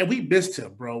 and we missed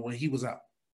him, bro, when he was out.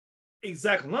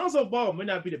 Exactly. Lonzo Ball may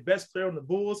not be the best player on the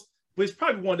Bulls, but he's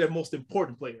probably one of their most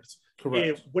important players. Correct.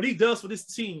 And what he does for this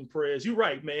team, Perez, you're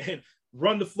right, man.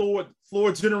 Run the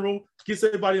floor general, gets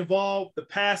everybody involved. The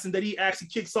passing that he actually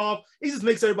kicks off, he just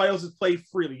makes everybody else just play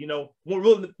freely. You know,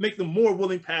 make them more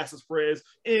willing passes, Perez.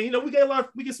 And you know, we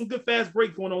get some good fast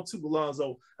break going on too,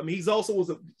 Alonzo. I mean, he's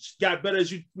also got better,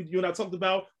 as you and I talked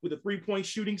about, with the 3-point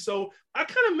shooting. So I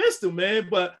kind of missed him, man.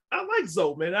 But I like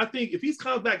Zoe, man. I think if he's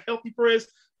comes back healthy, Perez,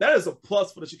 that is a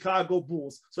plus for the Chicago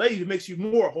Bulls. So that even makes you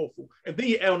more hopeful. And then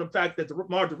you add on the fact that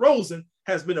DeMar DeRozan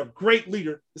has been a great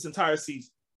leader this entire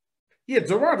season. Yeah,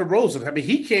 DeMar DeRozan, I mean,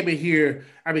 he came in here.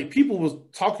 I mean, people was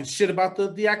talking shit about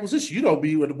the acquisition. You know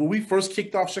me, when we first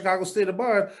kicked off Chicago State of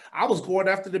Mind, I was going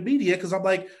after the media because I'm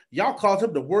like, y'all called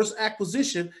him the worst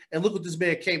acquisition, and look what this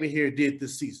man came in here and did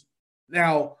this season.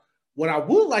 Now, what I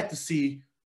would like to see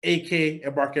AK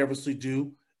and Mark Eversley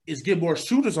do is get more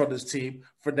shooters on this team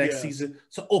for next season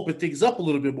to open things up a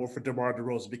little bit more for DeMar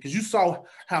DeRozan, because you saw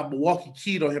how Milwaukee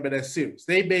keyed on him in that series.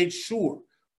 They made sure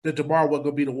that DeMar wasn't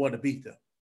going to be the one to beat them.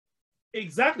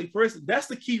 Exactly. First, that's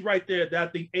the key right there that I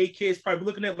think AK is probably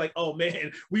looking at like, oh,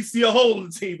 man, we see a hole in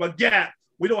the team, a gap.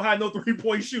 We don't have no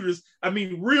 3-point shooters. I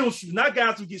mean, real shooters, not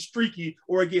guys who get streaky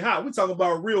or get hot. We're talking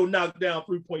about real knockdown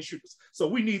 3-point shooters. So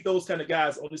we need those kind of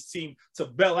guys on this team to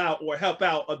bail out or help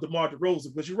out DeMar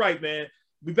DeRozan. But you're right, man.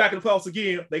 We back in the playoffs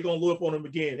again. They're going to load up on him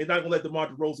again. They're not going to let DeMar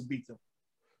DeRozan beat them.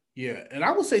 Yeah, and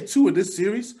I would say, too, in this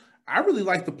series, I really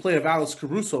like the play of Alex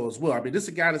Caruso as well. I mean, this is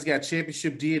a guy that's got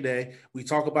championship DNA. We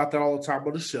talk about that all the time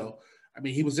on the show. I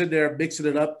mean, he was in there mixing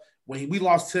it up. When we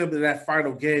lost him in that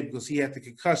final game because he had the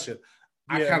concussion,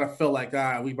 I kind of felt like,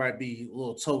 we might be a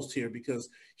little toast here, because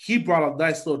he brought a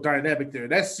nice little dynamic there. In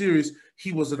that series,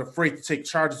 he wasn't afraid to take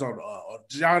charges on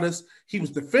Giannis. He was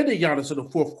defending Giannis in the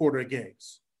fourth quarter of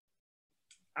games.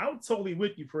 I'm totally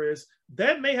with you, Chris.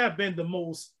 That may have been the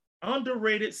most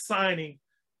underrated signing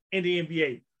in the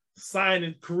NBA,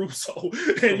 signing Caruso.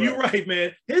 And you're right,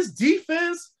 man. His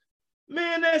defense,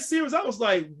 man, that series, I was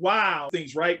like, wow.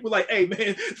 Things, right? We're like, hey,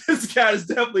 man, this guy is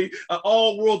definitely an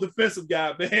all-world defensive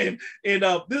guy, man. And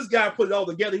this guy put it all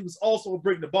together. He was also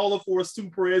bringing the ball up for us too,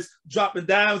 Perez, dropping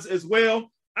dimes as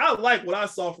well. I like what I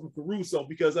saw from Caruso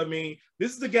because, I mean,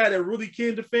 this is the guy that really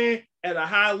can defend at a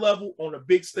high level on a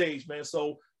big stage, man.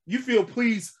 So you feel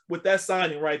pleased with that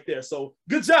signing right there. So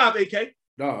good job, AK.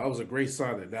 No, that was a great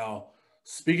signing. Now,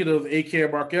 speaking of AK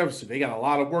and Mark Everson, they got a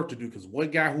lot of work to do because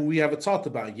one guy who we haven't talked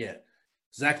about yet,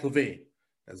 Zach Lavine.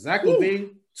 Now, Zach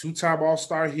Lavine, two-time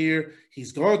All-Star here.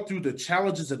 He's gone through the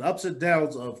challenges and ups and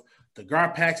downs of the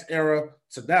Garpax era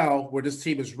to now where this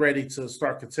team is ready to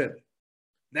start contending.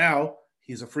 Now,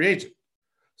 he's a free agent.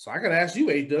 So I got to ask you,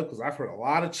 A-Dub, because I've heard a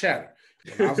lot of chatter.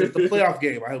 When I was at the playoff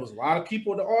game, there was a lot of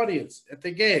people in the audience at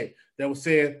the game that were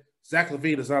saying Zach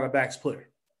Lavine is not a max player.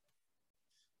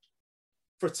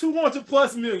 For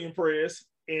 $200+ million, Perez,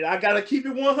 and I got to keep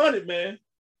it 100, man,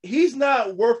 he's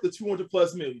not worth the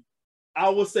 $200+ million. I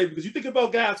would say, because you think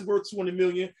about guys who worth $200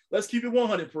 million, let's keep it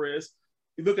 100, Perez.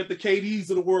 You look at the KDs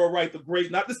of the world, right? The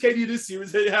great, not this KD this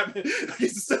series, it happened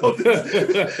against the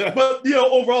Celtics, but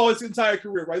overall his entire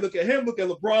career, right? Look at him, look at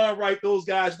LeBron, right? Those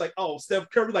guys, like, Steph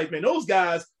Curry, like, man, those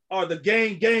guys are the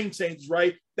game changers,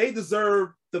 right? They deserve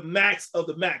the max of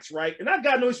the max, right? And I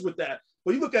got no issue with that.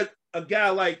 But you look at a guy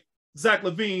like Zach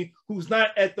Lavine, who's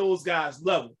not at those guys'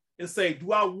 level, and say,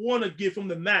 do I want to give him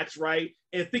the max, right?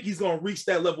 And think he's going to reach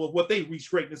that level of what they reach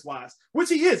greatness-wise, which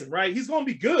he isn't, right? He's going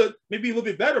to be good, maybe a little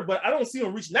bit better, but I don't see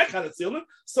him reaching that kind of ceiling.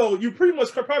 So you're pretty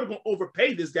much probably going to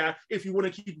overpay this guy if you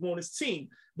want to keep him on his team.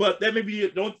 But that may be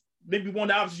one of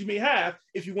the options you may have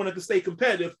if you want to stay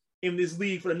competitive in this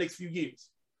league for the next few years.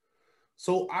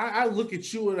 So I look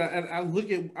at you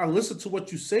and I listen to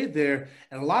what you say there,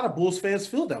 and a lot of Bulls fans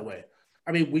feel that way.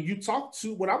 I mean,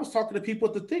 when I was talking to people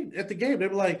at the game, they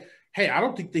were like, hey, I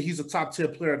don't think that he's a top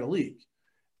 10 player in the league.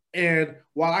 And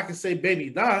while I can say maybe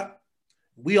not,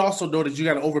 we also know that you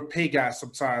got to overpay guys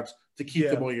sometimes to keep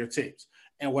them on your teams.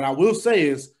 And what I will say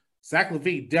is Zach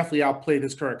Lavine definitely outplayed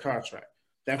his current contract.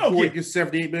 That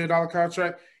 $78 million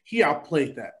contract, he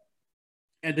outplayed that.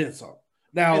 And then some.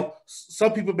 Now,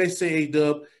 some people may say,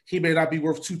 A-Dub, he may not be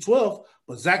worth $212,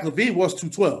 but Zach Lavine was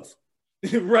 $212.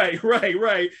 Right.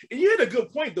 And you had a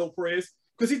good point, though, Perez,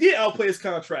 because he did outplay his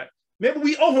contract. Maybe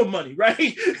we owe him money,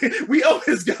 right? We owe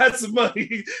his guy some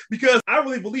money because I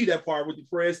really believe that part with the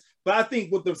Perez. But I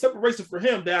think with the separation for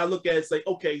him that I look at and say,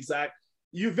 okay, Zach,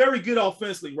 you're very good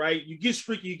offensively, right? You get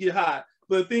streaky, you get hot.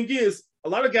 But the thing is, a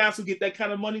lot of guys who get that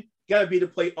kind of money, got to be able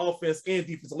to play offense and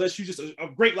defense. Unless you just a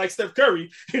great like Steph Curry,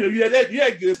 you had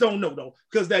that good. Don't know though,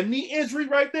 because that knee injury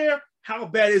right there, how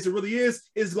bad it really is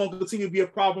going to continue to be a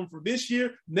problem for this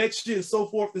year, next year, and so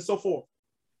forth and so forth.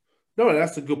 No,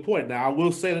 that's a good point. Now, I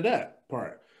will say to that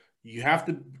part, you have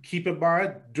to keep in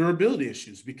mind durability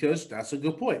issues, because that's a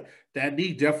good point. That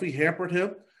knee definitely hampered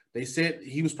him. They said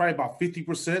he was probably about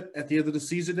 50% at the end of the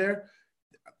season there.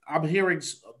 I'm hearing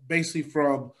basically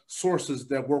from sources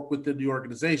that work within the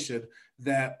organization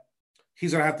that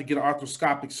he's going to have to get an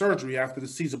arthroscopic surgery after the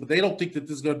season, but they don't think that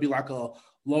this is going to be like a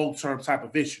long-term type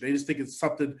of issue. They just think it's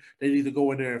something they need to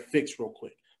go in there and fix real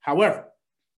quick. However,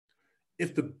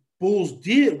 if the Bulls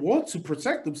did want to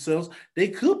protect themselves, they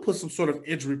could put some sort of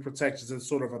injury protections in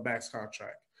sort of a max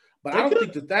contract. But I don't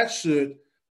think that should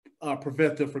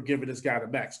prevent them from giving this guy the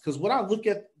max. Because when I look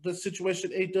at the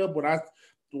situation, A-Dub, when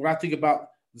I think about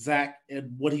Zach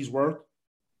and what he's worth,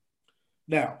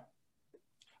 now,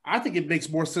 I think it makes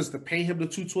more sense to pay him the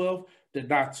 $212 than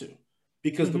not to.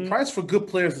 Because the price for good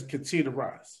players is continue to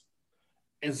rise.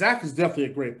 And Zach is definitely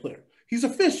a great player. He's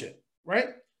efficient, right?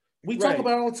 We talk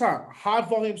about it all the time, a high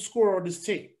volume scorer on this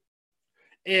team.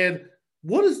 And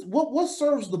what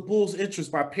serves the Bulls'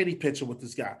 interest by penny pitching with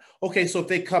this guy? Okay, so if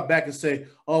they come back and say,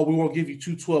 oh, we won't give you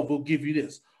 $212, we'll give you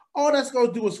this. All that's going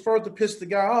to do is further piss the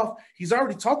guy off. He's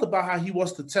already talked about how he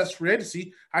wants to test free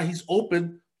agency, how he's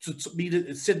open to meet it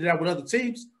and sitting down with other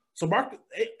teams. So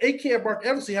AK and Mark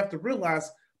Eversley have to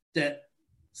realize that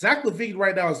Zach Lavine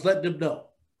right now is letting them know,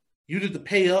 you need to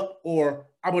pay up or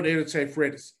I'm going to entertain free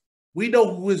agency. We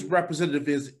know who his representative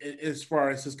is as far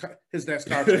as his next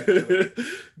contract.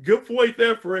 Good point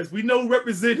there, Perez. We know who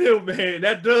represent him, man.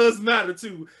 That does matter,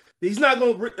 too. He's not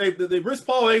going to – Rich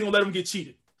Paul ain't going to let him get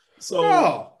cheated. So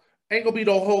no. Ain't going to be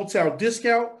no hometown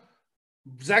discount.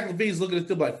 Zach Levine's looking at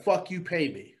them like, fuck you, pay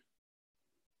me.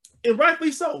 And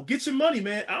rightfully so. Get your money,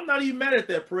 man. I'm not even mad at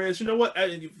that, Perez. You know what?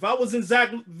 If I was in Zach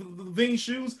Levine's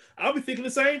shoes, I'll be thinking the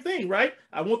same thing, right?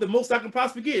 I want the most I can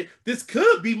possibly get. This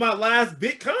could be my last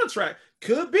big contract.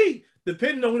 Could be,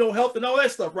 depending on health and all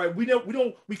that stuff, right? We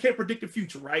can't predict the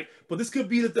future, right? But this could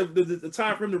be the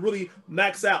time for him to really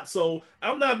max out. So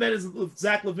I'm not mad at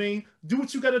Zach Lavine. Do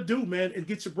what you got to do, man, and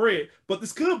get your bread. But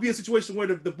this could be a situation where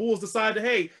the Bulls decide to,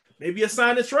 hey, maybe a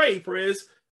sign and trade, Perez,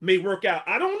 may work out.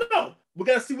 I don't know. We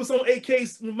got to see what's on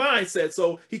AK's mindset.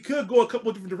 So he could go a couple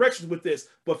of different directions with this.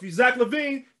 But if you're Zach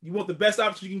Lavine, you want the best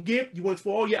option you can get. You want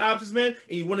for all your options, man,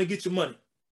 and you want to get your money.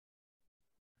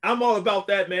 I'm all about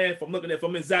that, man. If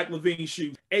I'm in Zach Lavine's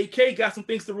shoes. AK got some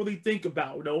things to really think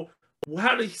about,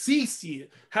 How does he see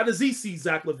it? How does he see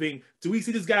Zach Lavine? Do we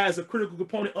see this guy as a critical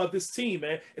component of this team,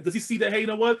 man? And does he see that, hey, you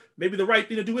know what? Maybe the right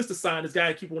thing to do is to sign this guy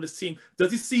and keep him on this team.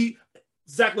 Does he see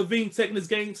Zach Lavine taking this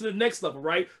game to the next level,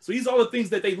 right? So these are all the things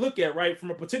that they look at, right,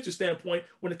 from a potential standpoint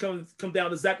when it comes down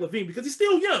to Zach Lavine, because he's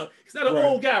still young. He's not an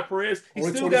old guy, Perez. He's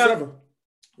only still 27.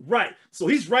 Right. So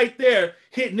he's right there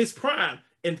hitting his prime.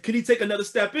 And can he take another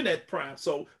step in that prime?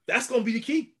 So that's going to be the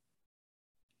key.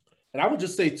 And I would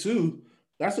just say, too,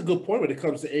 that's a good point when it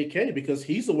comes to AK, because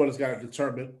he's the one that's got to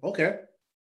determine, okay,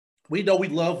 we know we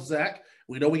love Zach.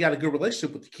 We know we got a good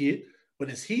relationship with the kid. But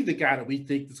is he the guy that we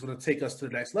think is going to take us to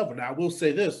the next level? Now, I will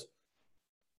say this.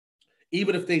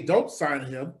 Even if they don't sign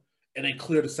him and they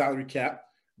clear the salary cap,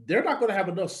 they're not going to have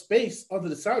enough space under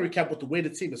the salary cap with the way the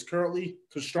team is currently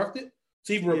constructed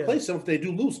to even replace him if they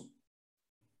do lose him.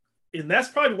 And that's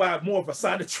probably why more of a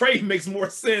sign and trade makes more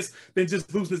sense than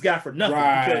just losing this guy for nothing.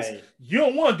 Right. Because you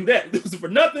don't want to do that. Losing for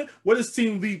nothing. Where does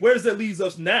team lead? Where does that leave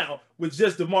us now with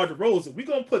just DeMar DeRozan? We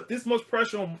going to put this much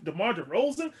pressure on DeMar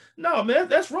DeRozan? No, man,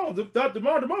 that's wrong. DeMar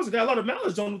DeRozan got a lot of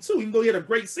mileage on him too, even though he had a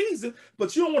great season.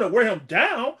 But you don't want to wear him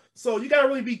down. So you got to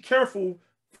really be careful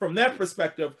from that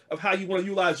perspective of how you want to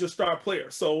utilize your star player.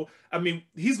 So, I mean,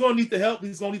 he's going to need the help.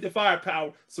 He's going to need the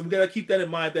firepower. So we got to keep that in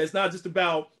mind, that it's not just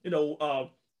about,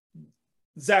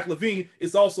 Zach Lavine,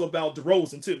 it's also about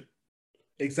DeRozan too.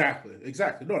 Exactly.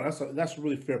 No, that's a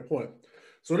really fair point.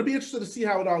 So it'll be interesting to see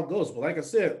how it all goes. But like I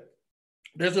said,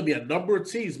 there's going to be a number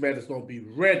of teams, man, that's going to be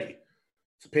ready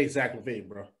to pay Zach Lavine,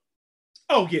 bro.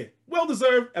 Oh, yeah. Well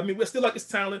deserved. I mean, we're still like his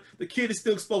talent. The kid is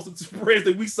still exposed to spreads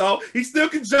that we saw. He still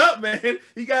can jump, man.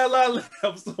 He got a lot of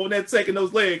left on that taking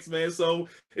those legs, man. So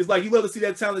it's like you love to see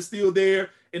that talent still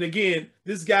there. And again,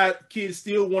 this kid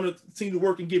still want the team to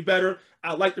work and get better.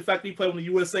 I like the fact that he played on the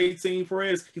USA team,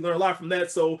 Perez. He learned a lot from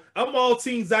that. So I'm all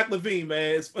team Zach Lavine,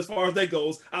 man, as far as that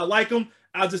goes. I like him.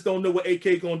 I just don't know what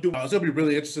AK going to do. It's going to be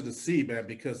really interesting to see, man,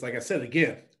 because like I said,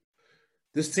 again,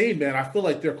 this team, man, I feel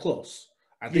like they're close.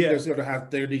 I think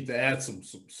they need to add some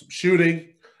shooting.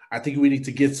 I think we need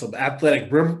to get some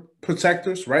athletic rim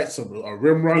protectors, right? A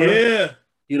rim runner. Yeah.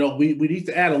 we need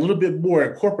to add a little bit more,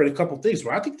 incorporate a couple things.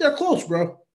 But I think they're close,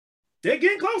 bro. They're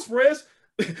getting close, Perez.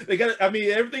 They got. I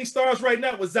mean, everything starts right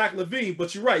now with Zach Lavine,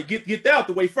 but you're right. Get that out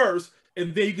the way first,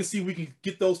 and then you can see we can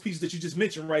get those pieces that you just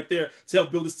mentioned right there to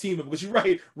help build this team up. Because you're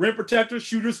right, rim protectors,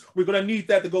 shooters, we're gonna need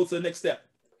that to go to the next step.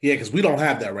 Yeah, because we don't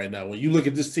have that right now. When you look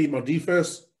at this team on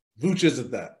defense, Vooch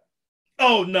isn't that.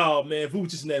 Oh no, man,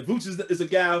 Vooch isn't that. Vooch is a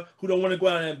guy who don't want to go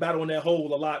out there and battle in that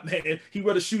hole a lot, man. He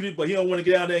rather shoot it, but he don't want to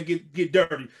get out there and get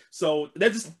dirty. So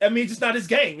that's just not his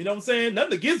game. You know what I'm saying?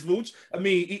 Nothing against Vooch. I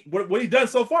mean, what he done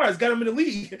so far has got him in the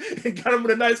league and got him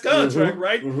with a nice contract,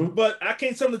 right? But I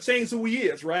can't tell him to change who he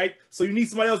is, right? So you need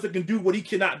somebody else that can do what he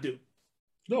cannot do.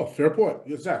 No, fair point.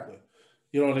 Exactly.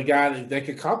 The guy that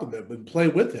can complement and play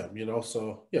with him,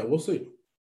 So, yeah, we'll see.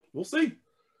 We'll see.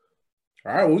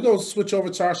 All right, we're going to switch over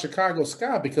to our Chicago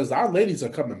Sky because our ladies are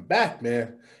coming back,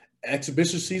 man. The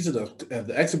exhibition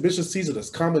season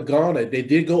has come and gone. They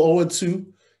did go 0-2,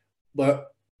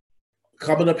 but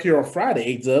coming up here on Friday,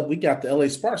 A-Dub, we got the LA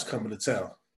Sparks coming to town.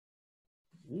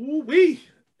 Ooh-wee,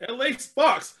 LA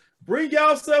Sparks. Bring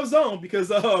yourselves on because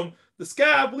the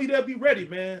Sky, I believe they'll be ready,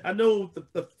 man. I know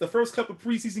the first couple of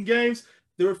preseason games,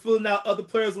 they were filling out other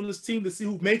players on this team to see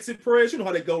who makes it, Perez. You know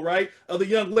how they go, right? Other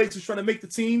young ladies who's trying to make the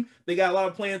team. They got a lot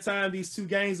of playing time these 2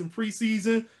 games in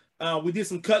preseason. We did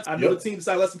some cuts. I know the team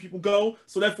decided to let some people go.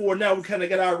 So therefore, now we kind of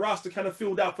got our roster kind of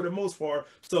filled out for the most part.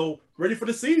 So ready for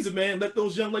the season, man. Let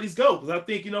those young ladies go. Because I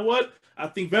think, you know what? I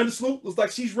think Vandersloot looks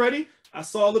like she's ready. I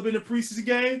saw a little bit in the preseason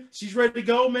game. She's ready to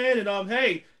go, man. And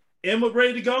hey, Emma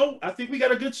ready to go. I think we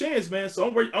got a good chance, man. So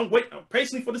I'm waiting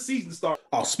patiently for the season to start.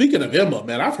 Oh, speaking of Emma,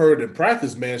 man, I've heard in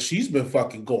practice, man, she's been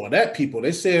fucking going at people.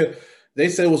 They said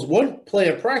it was one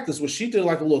play in practice where she did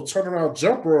like a little turnaround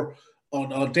jumper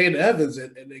on Dana Evans,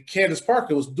 and Candace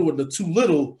Parker was doing the too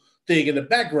little thing in the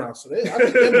background. So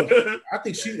I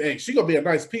think she gonna be a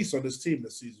nice piece on this team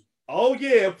this season. Oh,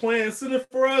 yeah, playing center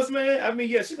for us, man. I mean,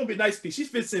 yeah, she's going to be a nice piece. She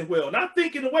fits in well. And I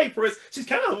think in a way, Chris, she's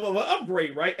kind of an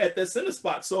upgrade, right, at that center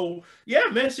spot. So, yeah,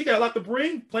 man, she got a lot to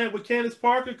bring, playing with Candace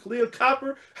Parker, Khalil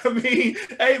Copper. I mean,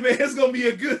 hey, man, it's going to be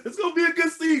a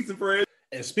good season, Fred.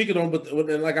 And speaking on,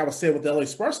 like I was saying with the LA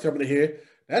Sparks coming in here,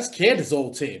 that's Candace's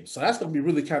old team. So that's going to be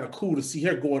really kind of cool to see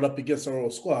her going up against her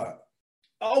old squad.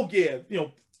 Oh, yeah.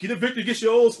 Get a victory against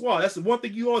your old squad. That's the one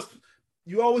thing you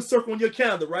always circle on your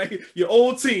calendar, right? Your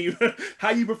old team,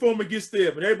 how you perform against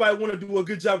them. And everybody want to do a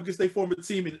good job against their former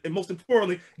team and most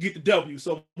importantly, get the W.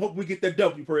 So I hope we get that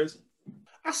W, Perez.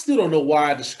 I still don't know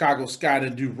why the Chicago Sky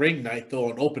didn't do ring night, though,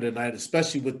 on opening night,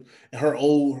 especially with her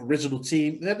old original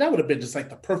team. That would have been just like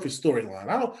the perfect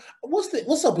storyline.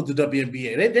 What's up with the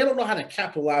WNBA? They don't know how to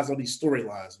capitalize on these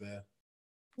storylines, man.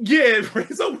 Yeah,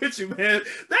 I'm with you, man.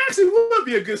 That actually would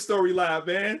be a good storyline,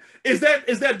 man. Is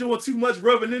that doing too much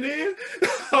rubbing it in?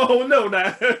 Oh no,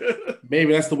 nah.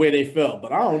 Maybe that's the way they felt,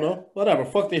 but I don't know. Whatever,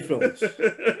 fuck their feelings.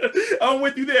 I'm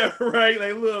with you there, right?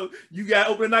 Like, look, you got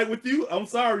open night with you. I'm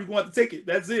sorry, you want to take it.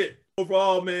 That's it.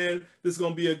 Overall, man, this is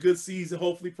gonna be a good season.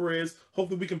 Hopefully, Perez.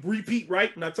 Hopefully, we can repeat.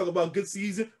 Right? When I talk about good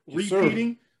season,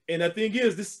 repeating. And the thing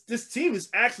is, this team is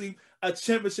actually a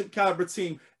championship caliber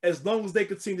team as long as they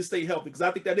continue to stay healthy. Because I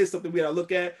think that is something we got to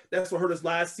look at. That's what hurt us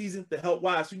last season, the health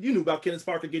wise. You knew about Candace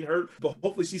Parker getting hurt, but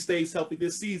hopefully she stays healthy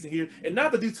this season here and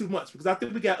not to do too much because I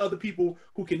think we got other people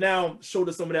who can now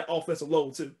shoulder some of that offensive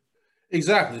load too.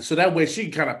 Exactly. So that way she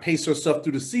can kind of pace herself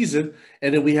through the season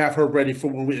and then we have her ready for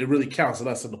when it really counts on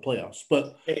us in the playoffs.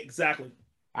 But exactly.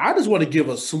 I just want to give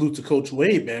a salute to Coach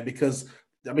Wade, man, because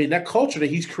I mean, that culture that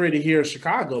he's created here in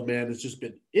Chicago, man,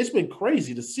 it's been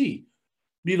crazy to see,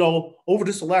 over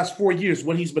the last 4 years,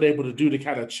 what he's been able to do to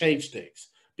kind of change things.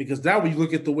 Because now when you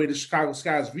look at the way the Chicago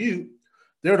Sky is viewed,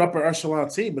 they're an upper echelon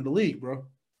team in the league, bro.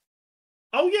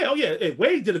 Oh, yeah. Hey,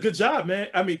 Wade did a good job, man.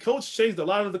 I mean, Coach changed a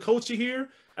lot of the coaching here.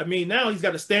 I mean, now he's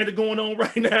got a standard going on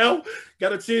right now.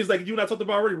 Got a chance, like you and I talked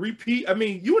about already, repeat. I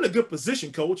mean, you're in a good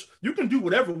position, Coach. You can do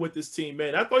whatever with this team,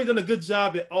 man. I thought he's done a good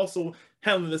job at also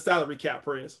handling the salary cap,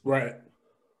 Perez. Right.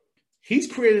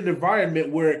 He's created an environment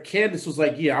where Candace was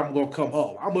like, yeah, I'm going to come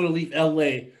home. I'm going to leave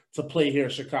L.A. to play here in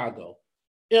Chicago.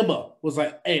 Emma was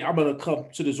like, hey, I'm going to come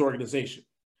to this organization.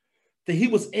 That he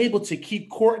was able to keep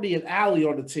Courtney and Allie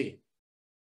on the team.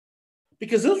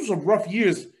 Because those were some rough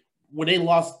years when they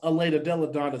lost Elena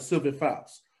Deladon and Sylvia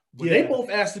Fowles. When they both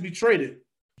asked to be traded,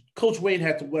 Coach Wade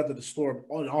had to weather the storm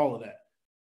on all of that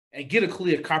and get a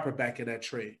Khalil Copper back in that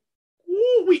trade.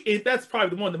 That's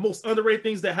probably one of the most underrated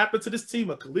things that happened to this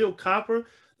team. A Khalil Copper,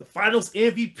 the finals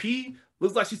MVP.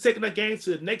 Looks like she's taking that game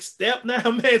to the next step now,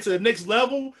 man, to the next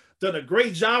level. Done a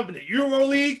great job in the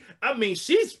EuroLeague. I mean,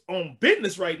 she's on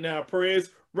business right now, Perez,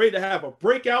 ready to have a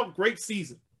breakout, great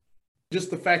season. just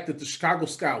the fact that the Chicago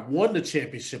Sky won the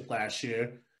championship last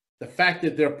year, the fact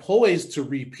that they're poised to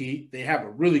repeat, they have a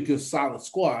really good, solid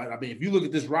squad. I mean, if you look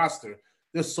at this roster,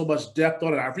 there's so much depth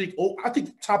on it. I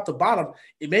think top to bottom,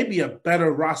 it may be a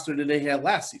better roster than they had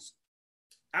last season.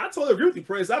 I totally agree with you,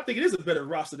 Prez. I think it is a better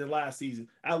roster than last season.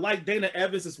 I like Dana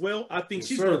Evans as well. I think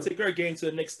she's going to take her game to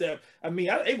the next step. I mean,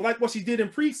 I like what she did in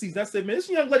preseason. I said, man, this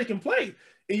young lady can play.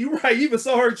 And you're right. You even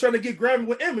saw her trying to get Grammy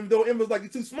with Emma, though Emma's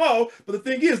like too small. But the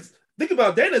thing is, think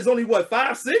about Dana's only,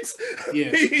 5'6"?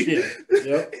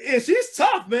 Yeah. And she's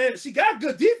tough, man. She got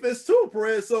good defense too,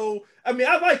 Perez. So, I mean,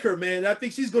 I like her, man. I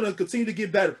think she's going to continue to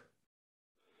get better.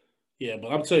 Yeah,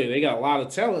 but I'm telling you, they got a lot of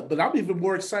talent. But I'm even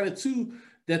more excited, too,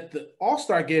 that the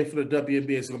All-Star game for the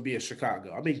WNBA is going to be in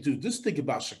Chicago. I mean, dude, just think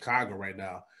about Chicago right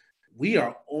now. We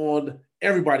are on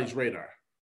everybody's radar.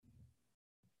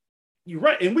 You're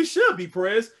right, and we should be,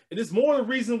 Perez. And it's more the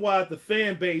reason why the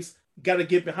fan base got to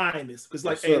get behind this. Because,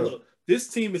 like, hey, look, this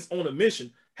team is on a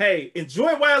mission. Hey, enjoy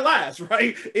it while it lasts,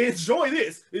 right? Enjoy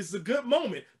this. This is a good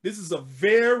moment. This is a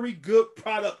very good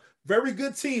product. Very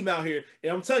good team out here.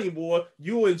 And I'm telling you, boy,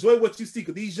 you will enjoy what you see.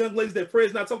 Because these young ladies that Perez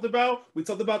and I talked about, we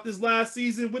talked about this last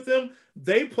season with them,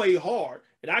 they play hard.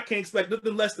 And I can't expect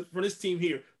nothing less from this team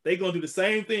here. They're going to do the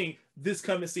same thing this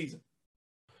coming season.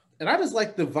 And I just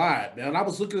like the vibe, man. I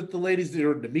was looking at the ladies that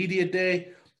are in the media day,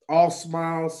 all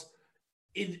smiles.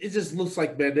 It just looks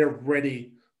like, man, they're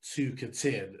ready to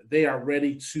contend. They are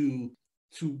ready to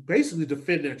basically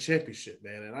defend their championship,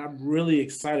 man. And I'm really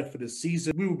excited for this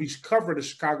season. We will be covering the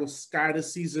Chicago Sky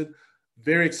this season.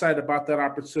 Very excited about that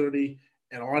opportunity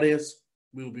and audience.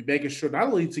 We will be making sure not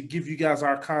only to give you guys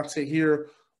our content here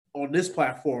on this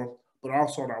platform, but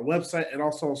also on our website and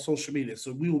also on social media.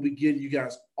 So we will be giving you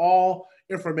guys all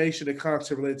information and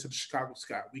content related to the Chicago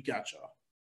Sky. We got y'all.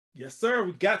 Yes, sir.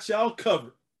 We got y'all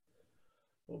covered.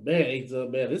 Well, man,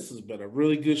 this has been a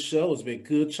really good show. It's been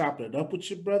good chopping it up with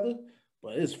you, brother.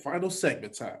 But it's final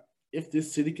segment time. If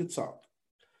this city can talk.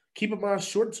 Keep in mind,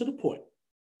 short and to the point.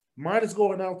 Mine is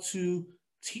going out to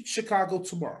Teach Chicago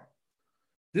Tomorrow.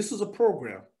 This is a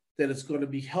program that is going to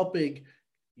be helping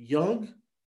young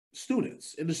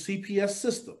students in the CPS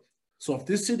system. So if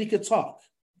this city could talk,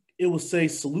 it will say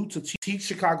salute to Teach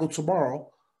Chicago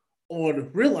Tomorrow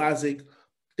on realizing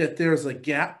that there's a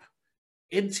gap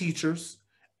in teachers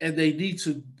and they need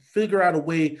to figure out a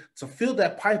way to fill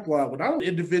that pipeline with not only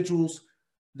individuals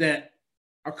that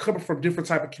are coming from different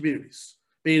type of communities.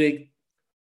 Meaning,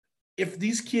 if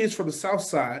these kids from the South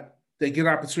Side, they get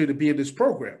an opportunity to be in this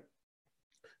program,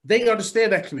 they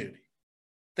understand that community.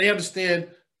 They understand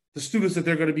the students that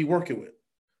they're going to be working with.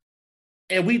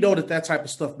 And we know that type of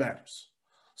stuff matters.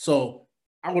 So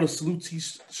I want to salute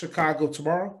Teach Chicago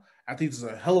Tomorrow. I think this is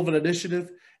a hell of an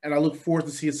initiative, and I look forward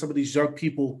to seeing some of these young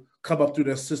people come up through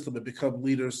their system and become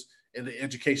leaders in the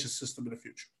education system in the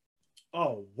future.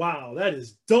 Oh, wow. That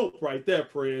is dope right there,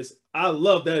 Perez. I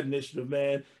love that initiative,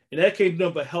 man. And that can't do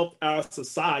nothing but help our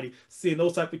society, seeing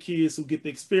those type of kids who get the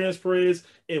experience, Perez,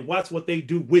 and watch what they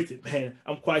do with it, man.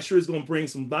 I'm quite sure it's going to bring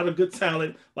a lot of good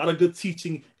talent, a lot of good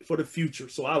teaching for the future.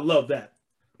 So I love that.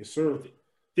 Yes, sir. If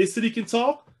this city can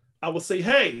talk, I will say,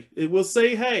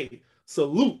 hey,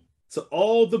 salute to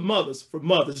all the mothers for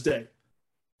Mother's Day.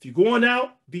 If you're going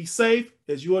out, be safe.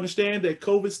 As you understand that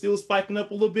COVID still is spiking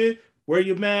up a little bit, wear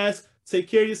your mask. Take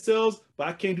care of yourselves, but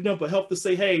I can't do nothing but help to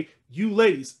say, hey, you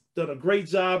ladies done a great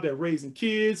job at raising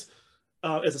kids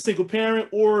as a single parent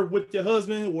or with your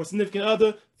husband or significant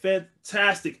other.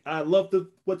 Fantastic. I love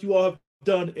what you all have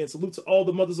done, and salute to all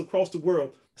the mothers across the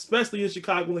world, especially in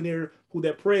Chicago and area who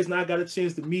that Perez and I got a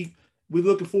chance to meet. We're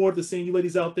looking forward to seeing you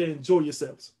ladies out there. Enjoy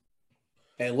yourselves.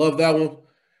 Hey, love that one.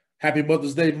 Happy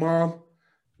Mother's Day, Mom.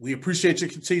 We appreciate your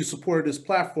continued support of this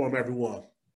platform, everyone.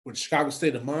 We're the Chicago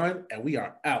State of Mind, and we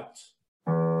are out.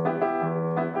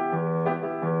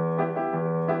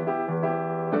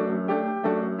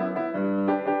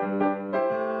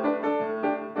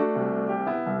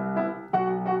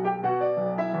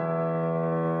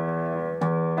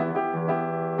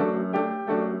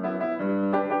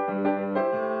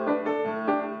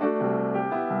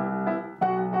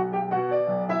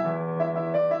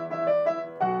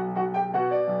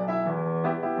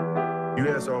 You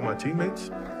ask all my teammates,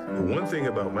 the one thing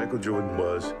about Michael Jordan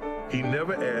was he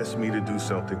never asked me to do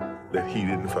something that he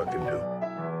didn't fucking do.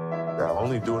 I'm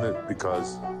only doing it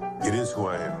because it is who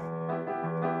I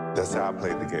am. That's how I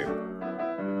played the game.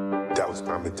 That was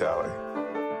my mentality.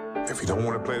 If you don't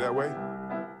want to play that way,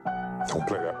 don't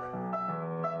play that way.